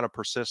we kind of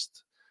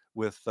persist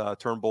with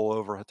Turnbull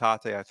over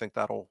Hatate, I think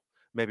that'll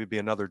maybe be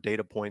another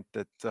data point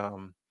that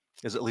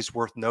is at least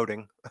worth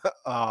noting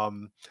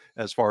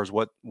as far as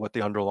what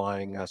the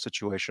underlying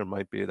situation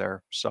might be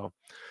there. So,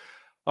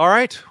 all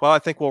right. Well, I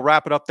think we'll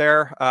wrap it up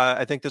there.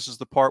 I think this is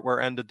the part where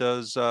Enda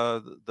does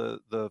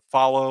the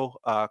follow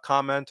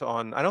comment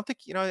on. I don't think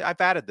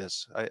I've added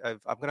this. I'm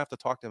going to have to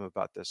talk to him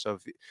about this. So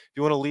if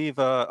you want to leave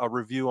a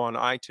review on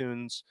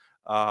iTunes,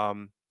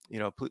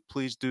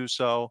 please do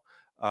so.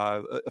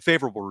 A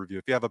favorable review.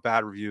 If you have a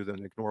bad review,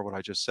 then ignore what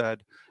I just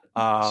said.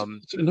 No,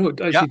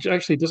 it Yeah.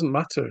 actually doesn't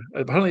matter.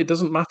 Apparently, it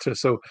doesn't matter.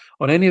 So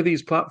on any of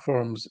these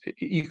platforms,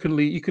 you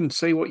can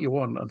say what you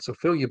want, and so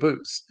fill your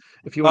boots.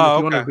 If you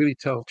want Oh, to okay. really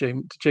tell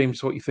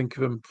James what you think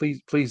of him,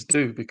 please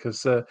do,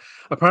 because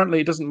apparently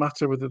it doesn't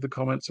matter whether the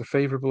comments are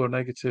favorable or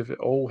negative. It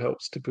all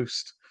helps to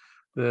boost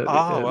Oh, the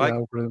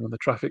algorithm and the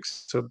traffic.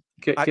 So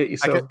get I, I can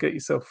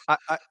yourself. I,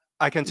 I,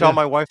 I can tell Yeah.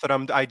 my wife that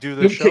I do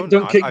this show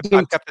now. I've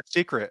kept it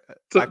secret.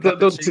 I've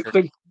kept it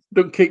secret.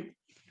 Don't kick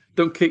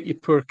your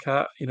poor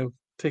cat.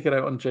 Take it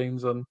out on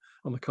James on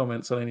the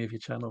comments on any of your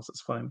channels.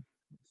 It's fine.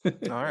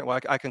 All right. Well,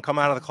 I can come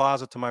out of the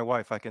closet to my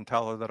wife. I can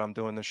tell her that I'm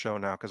doing the show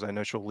now because I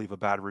know she'll leave a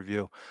bad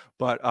review.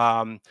 But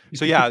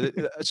so yeah,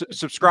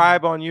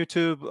 subscribe on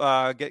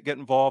YouTube. Get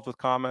involved with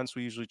comments.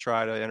 We usually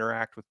try to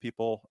interact with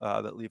people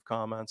that leave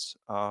comments.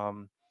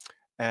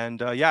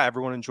 And yeah,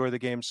 everyone enjoy the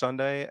game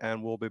Sunday,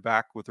 and we'll be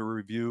back with a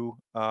review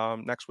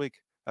next week.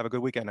 Have a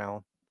good weekend,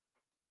 Alan.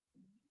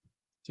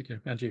 Take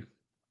care, and you.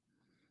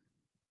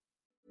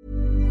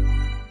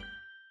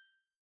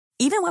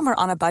 Even when we're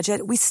on a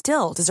budget, we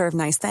still deserve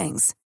nice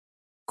things.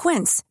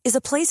 Quince is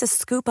a place to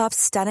scoop up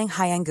stunning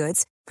high-end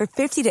goods for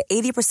 50 to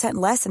 80%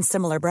 less than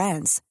similar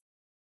brands.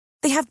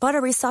 They have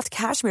buttery soft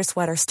cashmere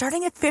sweaters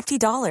starting at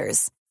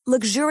 $50,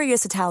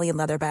 luxurious Italian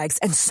leather bags,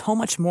 and so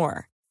much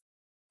more.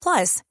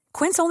 Plus,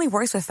 Quince only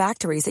works with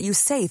factories that use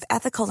safe,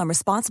 ethical, and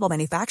responsible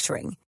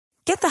manufacturing.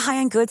 Get the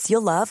high-end goods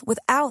you'll love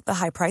without the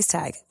high price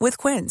tag with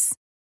Quince.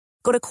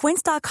 Go to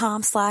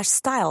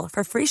quince.com/style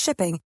for free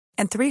shipping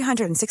and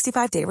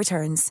 365-day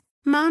returns.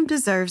 Mom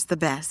deserves the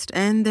best,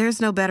 and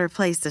there's no better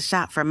place to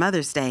shop for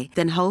Mother's Day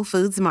than Whole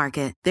Foods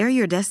Market. They're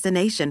your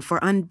destination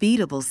for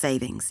unbeatable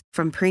savings,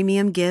 from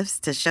premium gifts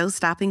to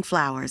show-stopping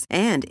flowers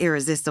and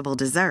irresistible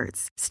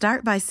desserts.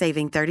 Start by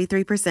saving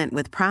 33%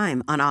 with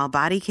Prime on all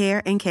body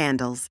care and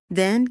candles.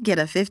 Then get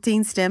a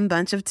 15-stem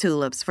bunch of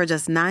tulips for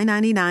just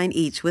 $9.99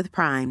 each with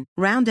Prime.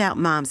 Round out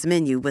Mom's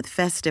menu with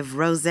festive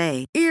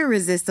rosé,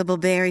 irresistible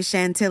berry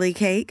chantilly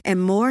cake,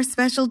 and more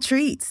special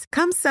treats.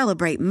 Come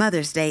celebrate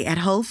Mother's Day at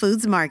Whole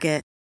Foods Market.